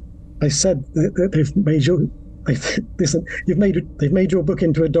and I said that they've made your book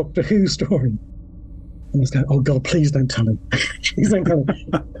into a Doctor Who story. And I was going, oh God, please don't tell him. Please don't tell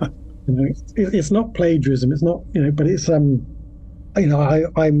him. It's not plagiarism. It's not, but it's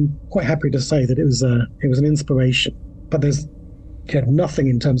I'm quite happy to say that it was an inspiration. But there's nothing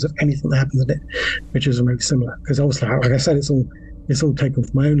in terms of anything that happens in it which is remotely similar. Because obviously, like I said, it's all taken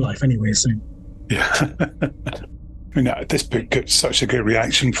from my own life anyway. So yeah. I mean, this book got such a great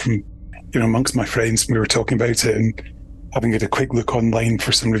reaction from, amongst my friends when we were talking about it and having had a quick look online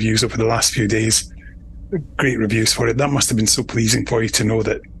for some reviews over the last few days. Great reviews for it. That must have been so pleasing for you to know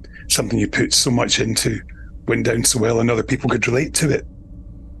that something you put so much into went down so well and other people could relate to it.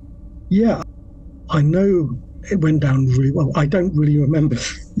 Yeah, I know it went down really well. I don't really remember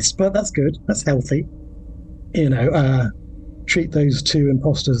this, but that's good. That's healthy. Treat those two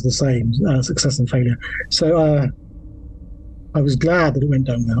imposters the same, success and failure. So I was glad that it went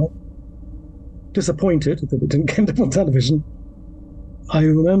down well. Disappointed that it didn't get up on television. I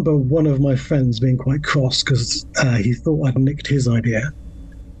remember one of my friends being quite cross because he thought I'd nicked his idea,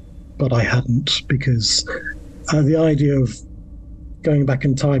 but I hadn't, because the idea of going back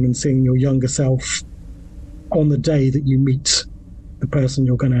in time and seeing your younger self on the day that you meet the person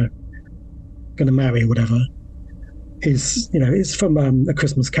you're gonna marry or whatever is, it's from A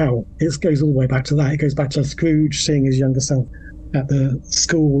Christmas Carol. It goes all the way back to that. It goes back to Scrooge seeing his younger self at the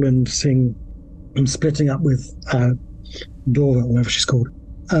school and seeing him splitting up with Dora, or whatever she's called.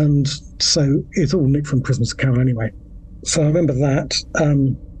 And so it's all nicked from Christmas Carol anyway. So I remember that. I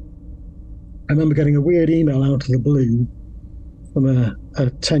remember getting a weird email out of the blue from a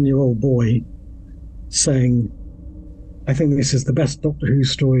 10-year-old boy saying, I think this is the best Doctor Who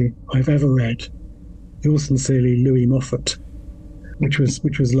story I've ever read. Yours sincerely, Louis Moffat, which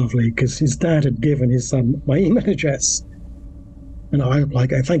was lovely because his dad had given his son my email address. And I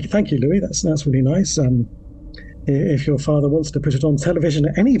replied, thank you, Louis. That's really nice. If your father wants to put it on television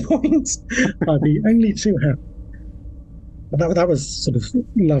at any point, I'd be only too happy. But that was sort of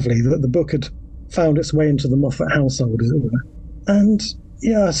lovely that the book had found its way into the Moffat household, as it were. And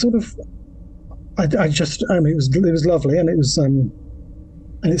yeah, it was lovely, and it was and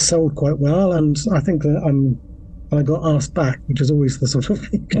it sold quite well. And I think that I got asked back, which is always the sort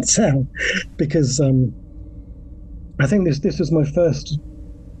of you can tell, because I think this was my first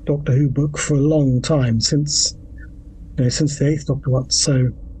Doctor Who book for a long time, since the 8th Doctor one. So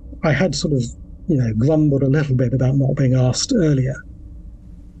I had sort of grumbled a little bit about not being asked earlier,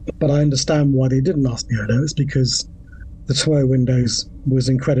 but I understand why they didn't ask me earlier. It's because the 2-hour windows was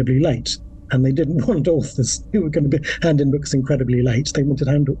incredibly late, and they didn't want authors who were going to be handing books incredibly late. They wanted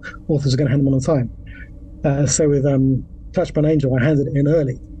authors who were going to hand them on time. So with Touched by an Angel, I handed it in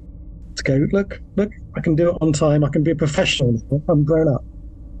early to go, look, I can do it on time. I can be a professional. I'm grown up.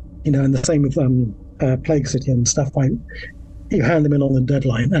 And the same with Plague City and stuff. You hand them in on the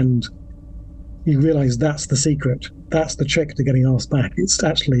deadline, and you realise that's the secret. That's the trick to getting asked back. It's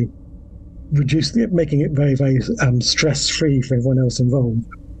actually reducing it, making it very, very stress-free for everyone else involved.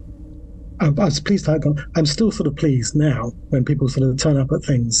 I was pleased to have gone. I'm still sort of pleased now when people sort of turn up at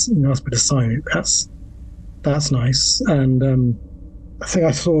things and ask me to sign it. That's nice. And I think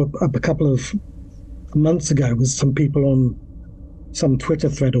I saw a couple of months ago with some people on some Twitter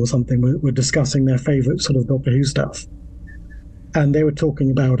thread or something were discussing their favourite sort of Doctor Who stuff. And they were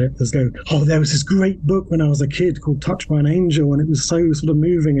talking about it as though, there was this great book when I was a kid called Touched by an Angel, and it was so sort of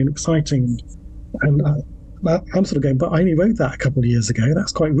moving and exciting. And I'm sort of going, but I only wrote that a couple of years ago.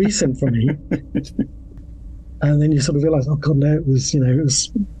 That's quite recent for me. And then you sort of realise, oh God, no, it was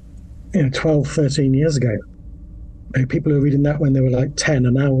 12, 13 years ago. People who were reading that when they were like 10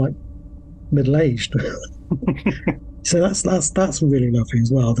 are now like middle-aged. So that's really lovely as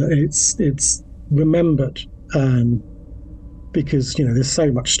well, that it's remembered. Because there's so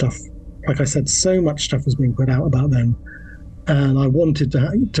much stuff, like I said, so much stuff was being put out about them, and I wanted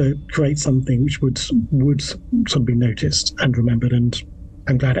to create something which would sort of be noticed and remembered, and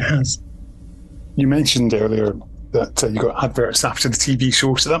I'm glad it has. You mentioned earlier that you got adverts after the TV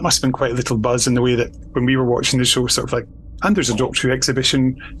show, so that must have been quite a little buzz in the way that when we were watching the show, sort of like And there's a Doctor Who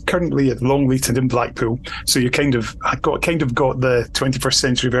exhibition currently at Longleaton in Blackpool. So you kind of got the 21st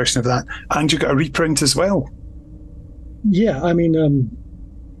century version of that, and you got a reprint as well. Yeah, I mean,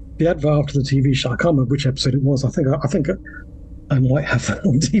 the advert after the TV show, I can't remember which episode it was. I think I might have it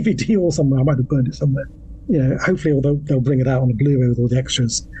on DVD or somewhere. I might have burned it somewhere. Hopefully they'll bring it out on a Blu-ray with all the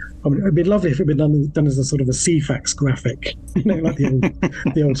extras. I mean, it'd be lovely if it'd been done as a sort of a CFAX graphic, like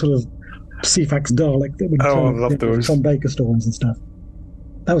the old sort of CFAX Dalek that would I love those Tom Baker stories and stuff.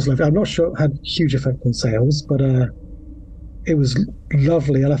 That was lovely. I'm not sure it had huge effect on sales, but it was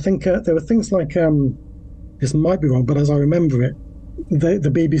lovely. And I think there were things like, this might be wrong, but as I remember it, the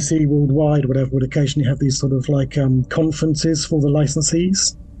BBC Worldwide, whatever, would occasionally have these sort of like conferences for the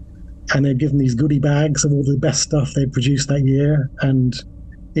licensees, and they'd give them these goodie bags of all the best stuff they'd produced that year, and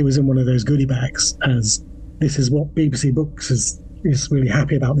it was in one of those goodie bags as this is what BBC Books is really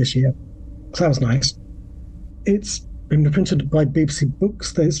happy about this year. So that was nice. It's been printed by BBC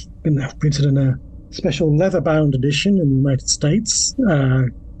Books. There's been printed in a special leather-bound edition in the United States,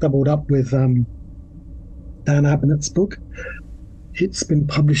 doubled up with Dan Abnett's book. It's been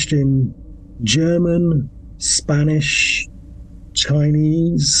published in German, Spanish,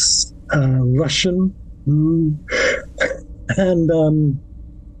 Chinese, Russian, and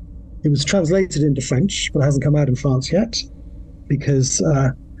it was translated into French, but it hasn't come out in France yet, because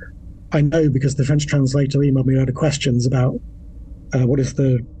I know because the French translator emailed me a lot of questions about what is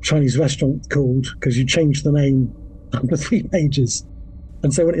the Chinese restaurant called, because you changed the name on the 3 pages.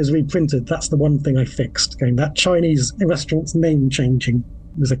 And so when it was reprinted, that's the one thing I fixed. Going, that Chinese restaurant's name changing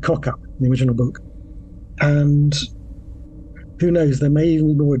was a cock-up in the original book. And who knows, there may even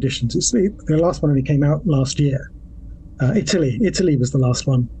be more editions. The last one only came out last year. Italy was the last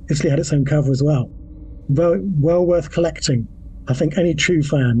one. Italy had its own cover as well. Well worth collecting. I think any true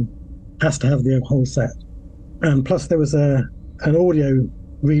fan has to have the whole set. And plus there was an audio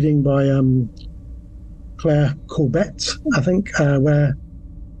reading by Claire Corbett, I think, where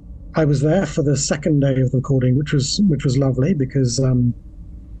I was there for the second day of the recording, which was lovely, because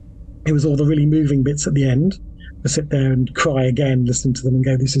it was all the really moving bits at the end. To sit there and cry again, listening to them and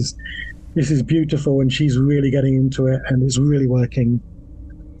go, this is beautiful, and she's really getting into it, and it's really working.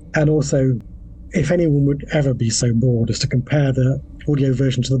 And also, if anyone would ever be so bored as to compare the audio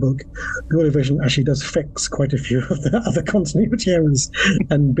version to the book, the audio version actually does fix quite a few of the other continuity errors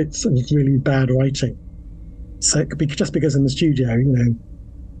and bits of really bad writing. So it could be just because in the studio,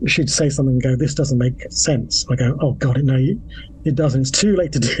 she'd say something and go, this doesn't make sense. I go, oh God, no, it doesn't. It's too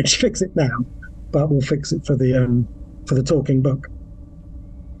late to do it. Fix it now, but we'll fix it for the talking book.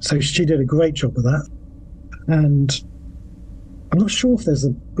 So she did a great job of that. And I'm not sure if there's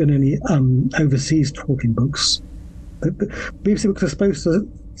been any overseas talking books. The BBC Books are supposed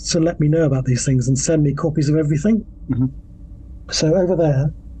to let me know about these things and send me copies of everything. Mm-hmm. So over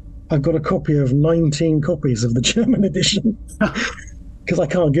there, I've got a copy of 19 copies of the German edition, because I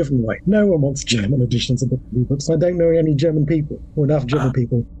can't give them away. No one wants German editions of BBC Books. I don't know any German people, or enough German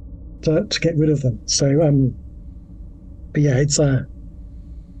people to get rid of them. So, but yeah, it's the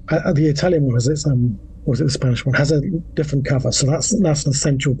Italian one, or was it the Spanish one, has a different cover. So that's an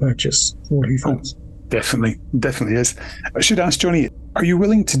essential purchase for all Who fans. Definitely is. I should ask Johnny, are you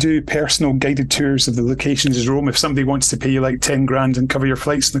willing to do personal guided tours of the locations in Rome if somebody wants to pay you like 10 grand and cover your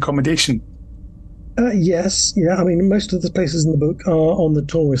flights and accommodation? Yes. Yeah. I mean, most of the places in the book are on the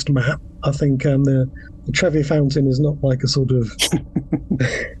tourist map. I think the Trevi Fountain is not like a sort of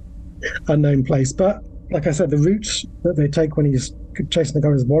unknown place. But like I said, the route that they take when he's chasing the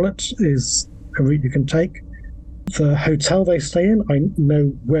guy's wallet is a route you can take. The hotel they stay in, I know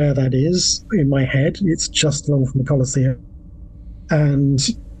where that is in my head. It's just along from the Colosseum. And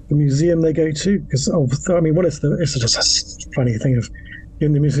the museum they go to, because, it's just a funny thing of you're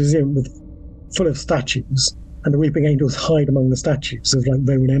in the museum full of statues, and the weeping angels hide among the statues of like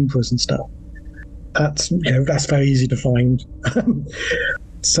Roman emperors and stuff. That's very easy to find.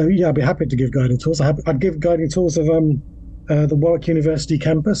 So yeah, I'd be happy to give guided tours. I'd give guided tours of the Warwick University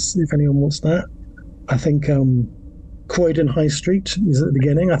campus if anyone wants that. I think Croydon High Street is at the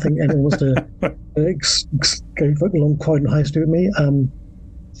beginning. I think anyone wants to go along Croydon High Street with me.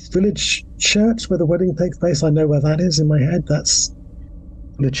 Village Church, where the wedding takes place, I know where that is in my head. That's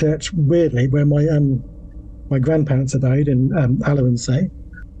the church, weirdly, where my grandparents are buried in Alleronsay.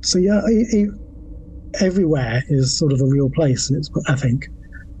 So yeah, everywhere is sort of a real place, and I think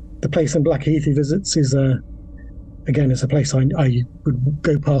the place in Blackheath he visits is it's a place I would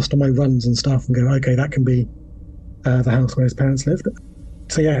go past on my runs and stuff and go, okay, that can be the house where his parents lived.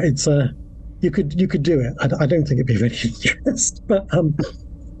 So yeah, it's you could do it. I don't think it'd be of any interest, but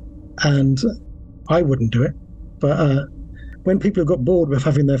and I wouldn't do it, but when people have got bored with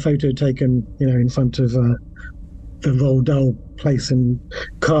having their photo taken, in front of the Roald Dahl place in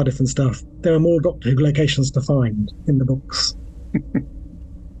Cardiff and stuff, there are more Doctor Who locations to find in the books.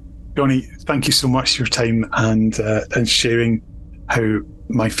 Johnny, thank you so much for your time and sharing how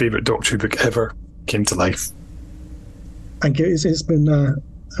my favourite Doctor Who book ever came to life. Thank you. It's been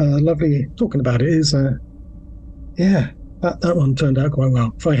lovely talking about it. That one turned out quite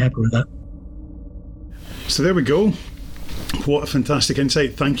well. Very happy with that. So there we go. What a fantastic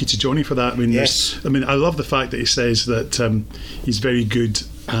insight. Thank you to Johnny for that. Yes. I love the fact that he says that he's very good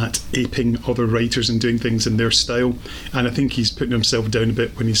at aping other writers and doing things in their style. And I think he's putting himself down a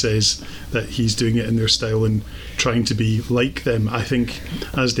bit when he says that he's doing it in their style and trying to be like them. I think,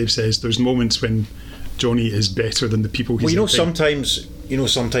 as Dave says, there's moments when Johnny is better than the people he's sometimes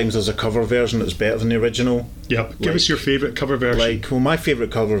there's a cover version that's better than the original. Yeah, give us your favourite cover version. My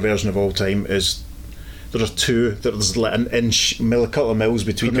favourite cover version of all time is, there are two, there's like an inch, a couple of mils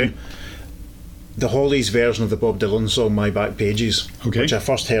between them. The Hollies version of the Bob Dylan song My Back Pages, which I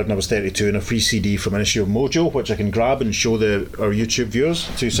first heard when I was 32 in a free CD from an issue of Mojo, which I can grab and show our YouTube viewers.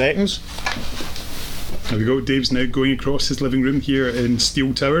 2 seconds. There we go. Dave's now going across his living room here in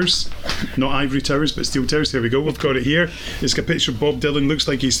Steel Towers. Not Ivory Towers, but Steel Towers. There we go. We've got it here. It's got a picture of Bob Dylan. Looks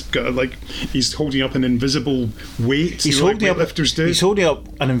like he's holding up an invisible weight. He's holding up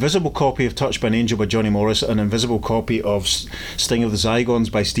an invisible copy of Touched by an Angel by Johnny Morris, an invisible copy of Sting of the Zygons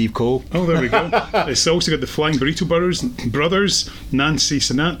by Steve Cole. Oh, there we go. It's also got the Flying Burrito Brothers, Nancy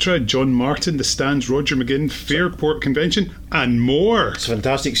Sinatra, John Martin, The Stands, Roger McGinn, Fairport Convention, and more. It's a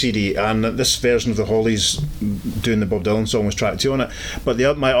fantastic CD, and this version of the Hollies doing the Bob Dylan song was track 2 on it.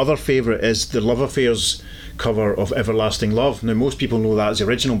 But my other favourite is the Love Affairs cover of Everlasting Love. Now, most people know that as the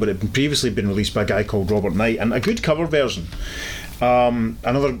original, but it had previously been released by a guy called Robert Knight, and a good cover version.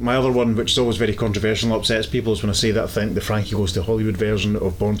 My other one, which is always very controversial and upsets people, is when I say that I think the Frankie Goes to Hollywood version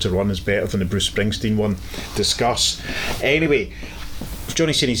of Born to Run is better than the Bruce Springsteen one. Discuss. Anyway,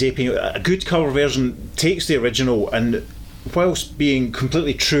 Johnny saying he's aping, a good cover version takes the original and, whilst being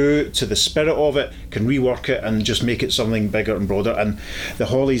completely true to the spirit of it, can rework it and just make it something bigger and broader. And the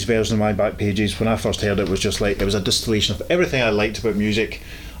Hollies version of My Back Pages, when I first heard it, was just like, it was a distillation of everything I liked about music,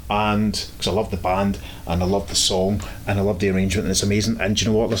 and because I love the band and I love the song and I love the arrangement, and it's amazing. And do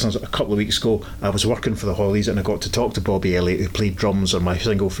you know what, listeners, a couple of weeks ago I was working for the Hollies and I got to talk to Bobby Elliott, who played drums on my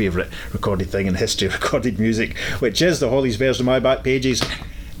single favourite recorded thing in history of recorded music, which is the Hollies version of My Back Pages.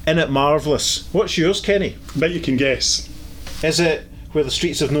 Isn't it marvellous? What's yours, Kenny? Bet you can guess. Is it Where the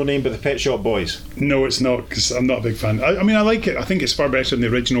Streets Have No Name But the Pet Shop Boys? No, it's not, because I'm not a big fan. I like it. I think it's far better than the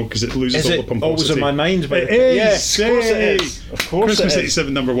original because it loses all the pomposity. Always in my mind? It is. Yes, of course it is. Of course Christmas it is.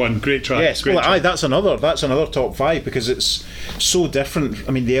 87 number 1. Great track. Yes, great track. that's another top 5 because it's so different.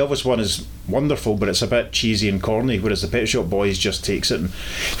 I mean, the Elvis one is wonderful, but it's a bit cheesy and corny, whereas the Pet Shop Boys just takes it and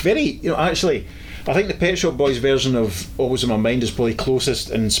very, actually, I think the Pet Shop Boys version of Always in My Mind is probably closest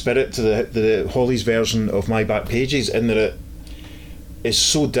in spirit to the Hollies version of My Back Pages, in that it is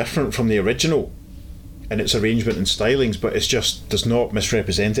so different from the original in its arrangement and stylings, but it just does not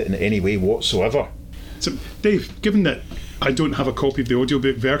misrepresent it in any way whatsoever. So, Dave, given that I don't have a copy of the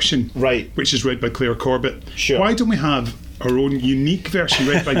audiobook version, right, which is read by Claire Corbett, sure, why don't we have our own unique version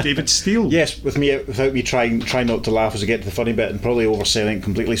read by David Steele? Yes, without me trying not to laugh as I get to the funny bit and probably overselling it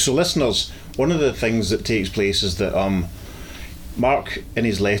completely. So, listeners, one of the things that takes place is that Mark in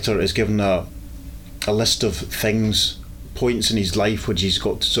his letter is given a list of points in his life which he's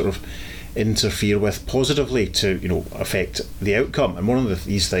got to sort of interfere with positively to affect the outcome, and one of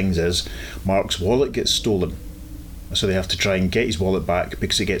these things is Mark's wallet gets stolen, so they have to try and get his wallet back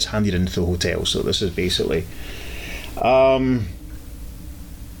because it gets handed into the hotel. So this is basically so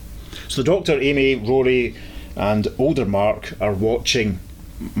the Doctor, Amy, Rory and older Mark are watching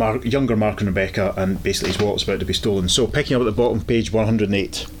younger Mark and Rebecca, and basically his wallet's about to be stolen. So picking up at the bottom, page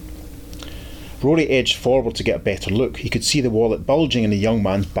 108, Rory edged forward to get a better look. He could see the wallet bulging in the young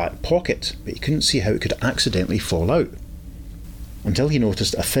man's back pocket, but he couldn't see how it could accidentally fall out. Until he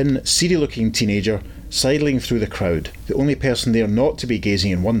noticed a thin, seedy-looking teenager sidling through the crowd, the only person there not to be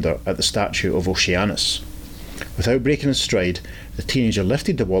gazing in wonder at the statue of Oceanus. Without breaking his stride, the teenager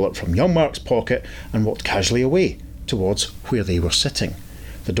lifted the wallet from young Mark's pocket and walked casually away, towards where they were sitting.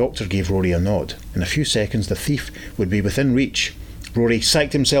 The Doctor gave Rory a nod. In a few seconds the thief would be within reach. Rory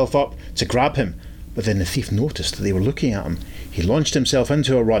psyched himself up to grab him, but then the thief noticed that they were looking at him. He launched himself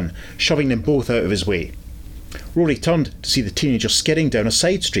into a run, shoving them both out of his way. Rory turned to see the teenager skidding down a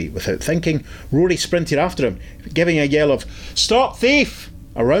side street. Without thinking, Rory sprinted after him, giving a yell of "Stop, thief!"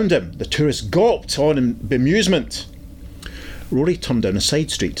 Around him, the tourists gawped on in bemusement. Rory turned down a side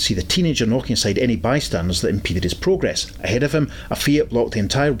street to see the teenager knocking aside any bystanders that impeded his progress. Ahead of him, a Fiat blocked the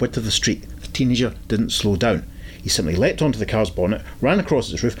entire width of the street. The teenager didn't slow down. He simply leapt onto the car's bonnet, ran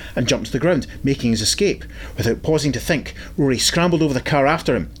across its roof and jumped to the ground, making his escape. Without pausing to think, Rory scrambled over the car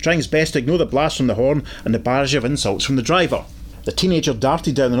after him, trying his best to ignore the blast from the horn and the barrage of insults from the driver. The teenager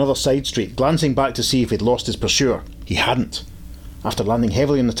darted down another side street, glancing back to see if he'd lost his pursuer. He hadn't. After landing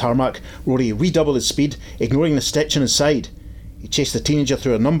heavily on the tarmac, Rory redoubled his speed, ignoring the stitch in his side. He chased the teenager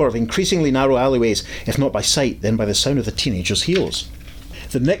through a number of increasingly narrow alleyways, if not by sight, then by the sound of the teenager's heels.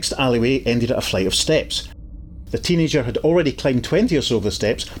 The next alleyway ended at a flight of steps. The teenager had already climbed 20 or so of the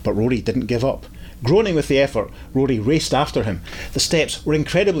steps, but Rory didn't give up. Groaning with the effort, Rory raced after him. The steps were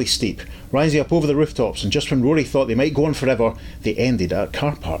incredibly steep, rising up over the rooftops, and just when Rory thought they might go on forever, they ended at a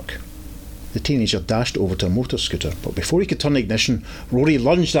car park. The teenager dashed over to a motor scooter, but before he could turn the ignition, Rory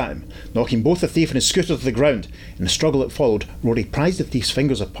lunged at him, knocking both the thief and his scooter to the ground. In the struggle that followed, Rory prized the thief's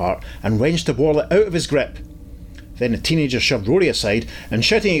fingers apart and wrenched the wallet out of his grip. Then the teenager shoved Rory aside and,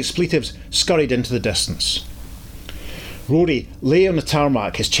 shouting expletives, scurried into the distance. Rory lay on the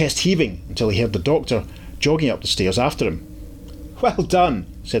tarmac, his chest heaving, until he heard the doctor jogging up the stairs after him. "Well done,"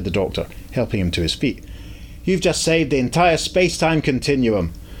 said the doctor, helping him to his feet. "You've just saved the entire space-time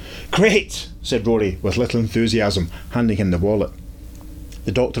continuum." "Great," said Rory with little enthusiasm, handing him the wallet.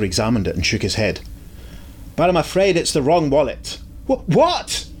 The doctor examined it and shook his head. "But I'm afraid it's the wrong wallet."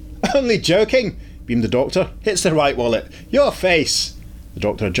 What? Only joking," beamed the doctor. "It's the right wallet. Your face." The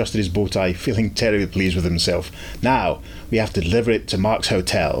doctor adjusted his bow tie, feeling terribly pleased with himself. "Now, we have to deliver it to Mark's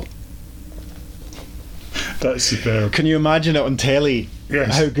hotel." That's superb. Can you imagine it on telly?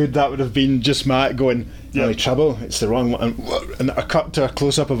 Yes. How good that would have been, just Mark going, "Only trouble, it's the wrong one." And a cut to a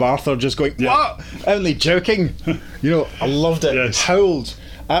close-up of Arthur just going, "What? Only joking." I loved it. Yes. Howled.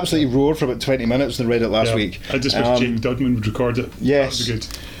 Absolutely roared for about 20 minutes when I read it last week. I just wish Jake Dudman would record it. Yes. That would be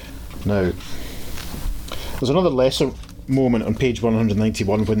good. Now, there's another lesser moment on page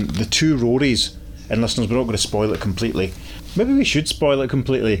 191 when the two Rorys, and listeners, we're not going to spoil it completely. Maybe we should spoil it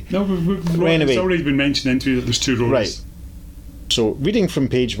completely. No, Anyway. it's already been mentioned in the interview that there's two Rorys. Right. So, reading from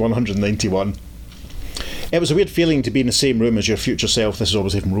page 191, it was a weird feeling to be in the same room as your future self. This is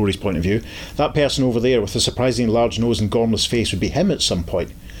obviously from Rory's point of view. That person over there with a surprisingly large nose and gormless face would be him at some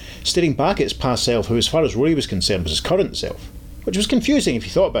point. Staring back at his past self, who as far as Rory was concerned was his current self, which was confusing if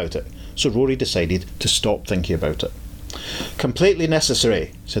you thought about it. So Rory decided to stop thinking about it. "Completely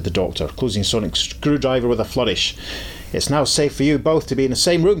necessary," said the doctor, closing his sonic screwdriver with a flourish. "It's now safe for you both to be in the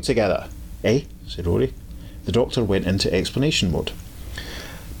same room together." "Eh?" said Rory. The doctor went into explanation mode.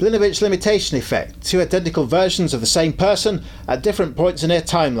 "Blinovitch limitation effect. Two identical versions of the same person at different points in their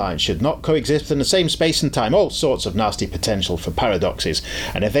timeline should not coexist in the same space and time. All sorts of nasty potential for paradoxes.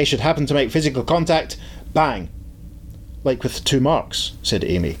 And if they should happen to make physical contact, bang." "Like with the two marks," said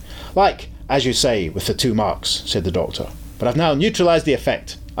Amy. "Like, as you say, with the two marks," said the doctor. "But I've now neutralised the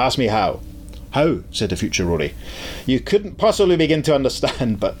effect. Ask me how." "How?" said the future Rory. "You couldn't possibly begin to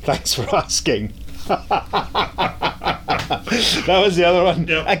understand, but thanks for asking." That was the other one.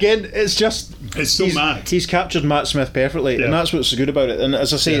 Yep. Again, it's so mad. He's captured Matt Smith perfectly, Yeah. and that's what's so good about it. And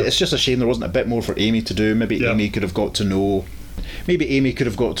as I say, Yeah. it's just a shame there wasn't a bit more for Amy to do. Maybe Yeah. Amy could have got to know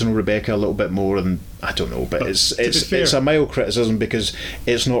Rebecca a little bit more, and I don't know, but to be fair- it's a mild criticism because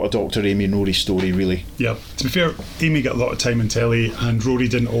it's not a Dr. Amy and Rory story, really. Yeah, to be fair, Amy got a lot of time in telly and Rory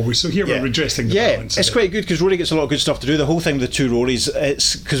didn't always. So here we're redressing the balance. It's quite good because Rory gets a lot of good stuff to do. The whole thing with the two Rorys,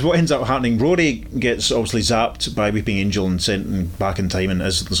 it's because what ends up happening, Rory gets obviously zapped by Weeping Angel and sent back in time, and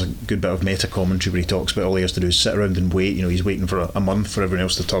there's a good bit of meta commentary where he talks about all he has to do is sit around and wait. He's waiting for a month for everyone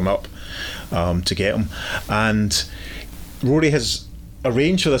else to turn up to get him, and Rory has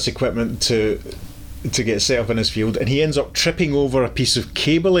arranged for this equipment to get set up in his field, and he ends up tripping over a piece of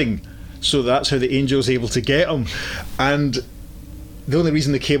cabling, so that's how the Angel's able to get him. And the only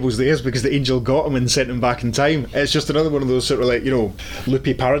reason the cable's there is because the Angel got him and sent him back in time. It's just another one of those sort of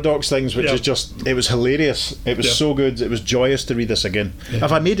loopy paradox things, which is just, it was hilarious. It was so good. It was joyous to read this again. Yeah.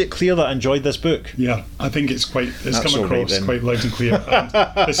 Have I made it clear that I enjoyed this book? Yeah, I think it's come all right, across then. quite loud and clear.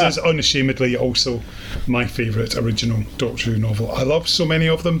 And this is unashamedly also my favourite original Doctor Who novel. I love so many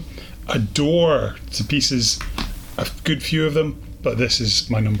of them, adore to pieces a good few of them, but this is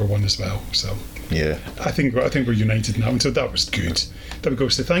my number one as well. So Yeah. I think we're united in that one. So that was good. That would go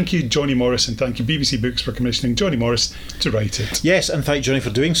to thank you, Johnny Morris, and thank you, BBC Books, for commissioning Johnny Morris to write it. Yes, and thank Johnny for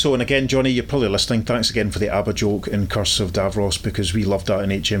doing so. And again, Johnny, you're probably listening. Thanks again for the ABBA joke in Curse of Davros, because we loved that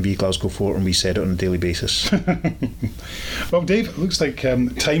in HMV Glasgow Fort and we said it on a daily basis. Well, Dave, it looks like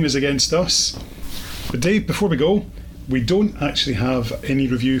time is against us. But Dave, before we go, we don't actually have any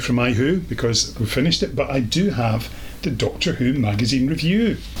review from iWho because we've finished it, but I do have the Doctor Who magazine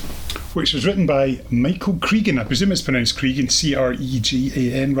review, which was written by Michael Cregan. I presume it's pronounced Cregan,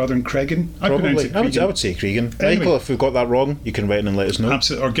 Cregan, rather than Cregan. Probably. I would say Cregan. Anyway, Michael, if we've got that wrong, you can write in and let us know.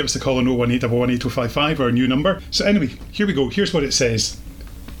 Absolutely, or give us a call on 018118055, our new number. So anyway, here we go. Here's what it says.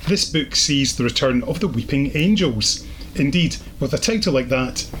 This book sees the return of the Weeping Angels. Indeed, with a title like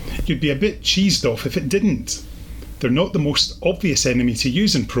that, you'd be a bit cheesed off if it didn't. They're not the most obvious enemy to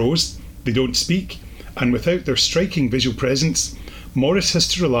use in prose, they don't speak, and without their striking visual presence, Morris has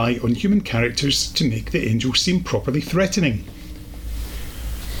to rely on human characters to make the angels seem properly threatening.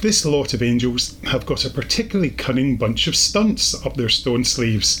 This lot of angels have got a particularly cunning bunch of stunts up their stone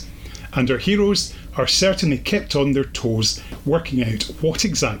sleeves, and our heroes are certainly kept on their toes working out what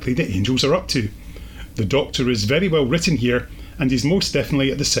exactly the angels are up to. The Doctor is very well written here, and he's most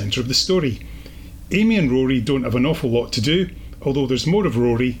definitely at the centre of the story. Amy and Rory don't have an awful lot to do, although there's more of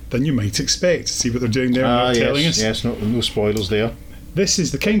Rory than you might expect. See what they're doing there? Telling us. Yes, no spoilers there. This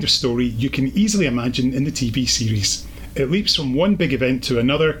is the kind of story you can easily imagine in the TV series. It leaps from one big event to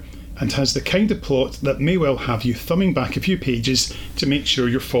another and has the kind of plot that may well have you thumbing back a few pages to make sure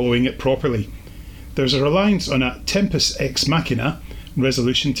you're following it properly. There's a reliance on a tempus ex machina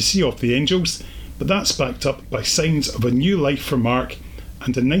resolution to see off the angels, but that's backed up by signs of a new life for Mark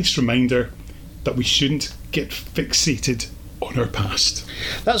and a nice reminder that we shouldn't get fixated on our past.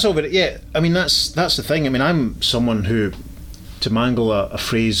 That's all very, yeah, I mean, that's the thing. I mean, I'm someone who, to mangle a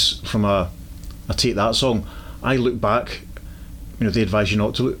phrase from a Take That song, I look back. You know, they advise you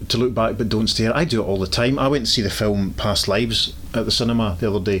not to look back but don't stare. I do it all the time. I went to see the film Past Lives at the cinema the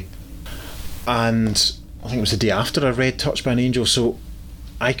other day, and I think it was the day after I read Touched by an Angel, so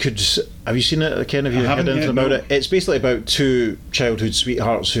I could... Have you seen it, Ken? Have you heard anything about it? It's basically about two childhood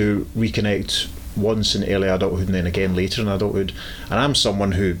sweethearts who reconnect once in early adulthood and then again later in adulthood. And I'm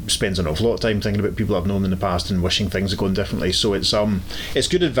someone who spends an awful lot of time thinking about people I've known in the past and wishing things had gone differently. So it's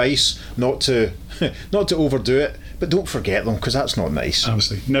good advice not to overdo it, but don't forget them, because that's not nice.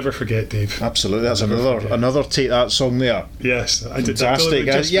 Absolutely, never forget, Dave. Absolutely, that's another Take That song there. Yes, I did.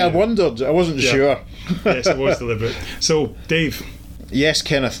 Fantastic. I wondered. I wasn't sure. Yes, it was deliberate. So, Dave. Yes,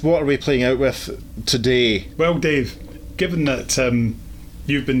 Kenneth, what are we playing out with today? Well, Dave, given that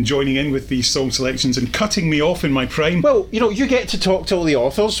you've been joining in with these song selections and cutting me off in my prime... Well, you get to talk to all the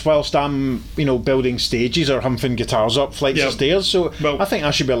authors whilst I'm, building stages or humping guitars up flights of stairs, so I think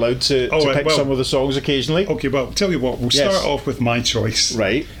I should be allowed to pick some of the songs occasionally. Okay, well, tell you what, we'll start off with my choice.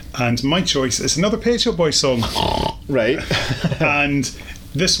 Right. And my choice is another Pet Shop Boys song. Right. And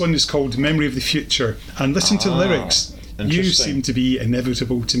this one is called Memory of the Future. And listen to the lyrics. You seem to be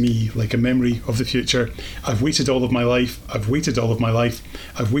inevitable to me, like a memory of the future. I've waited all of my life. I've waited all of my life.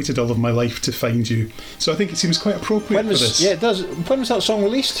 I've waited all of my life to find you. So I think it seems quite appropriate for this. Yeah, it does. When was that song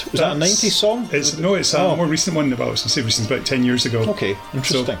released? Was that a 90s song? It's a more recent one. Well, I was going to say recent, about 10 years ago. Okay,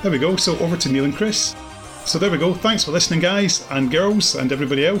 interesting. So there we go. So over to Neil and Chris. So there we go. Thanks for listening, guys and girls and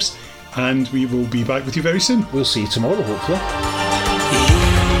everybody else. And we will be back with you very soon. We'll see you tomorrow, hopefully.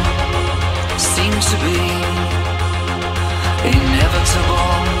 You seem to be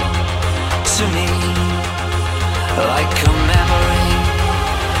inevitable to me, like a memory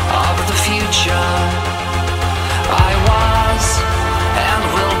of the future. I was and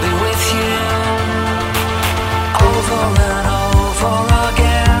will be with you over and over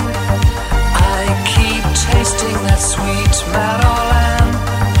again. I keep tasting that sweet Madeline,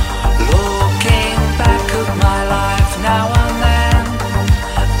 looking back at my life now and then,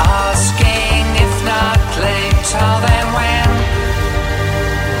 asking if not later then when.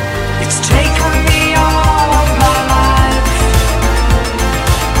 It's taken me all of my life.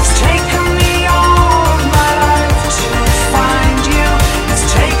 It's taken me all of my life to find you. It's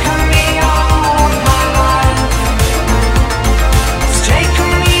taken me all of my life. It's taken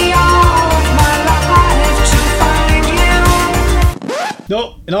me all of my life to find you. No,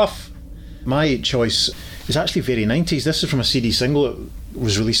 enough. My choice is actually very 90s. This is from a CD single that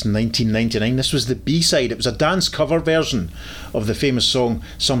was released in 1999. This was the B-side. It was a dance cover version of the famous song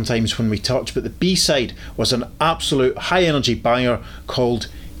Sometimes When We Touch, but the B-side was an absolute high energy banger called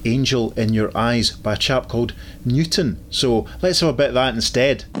Angel in Your Eyes by a chap called Newton. So let's have a bit of that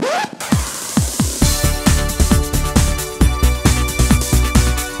instead.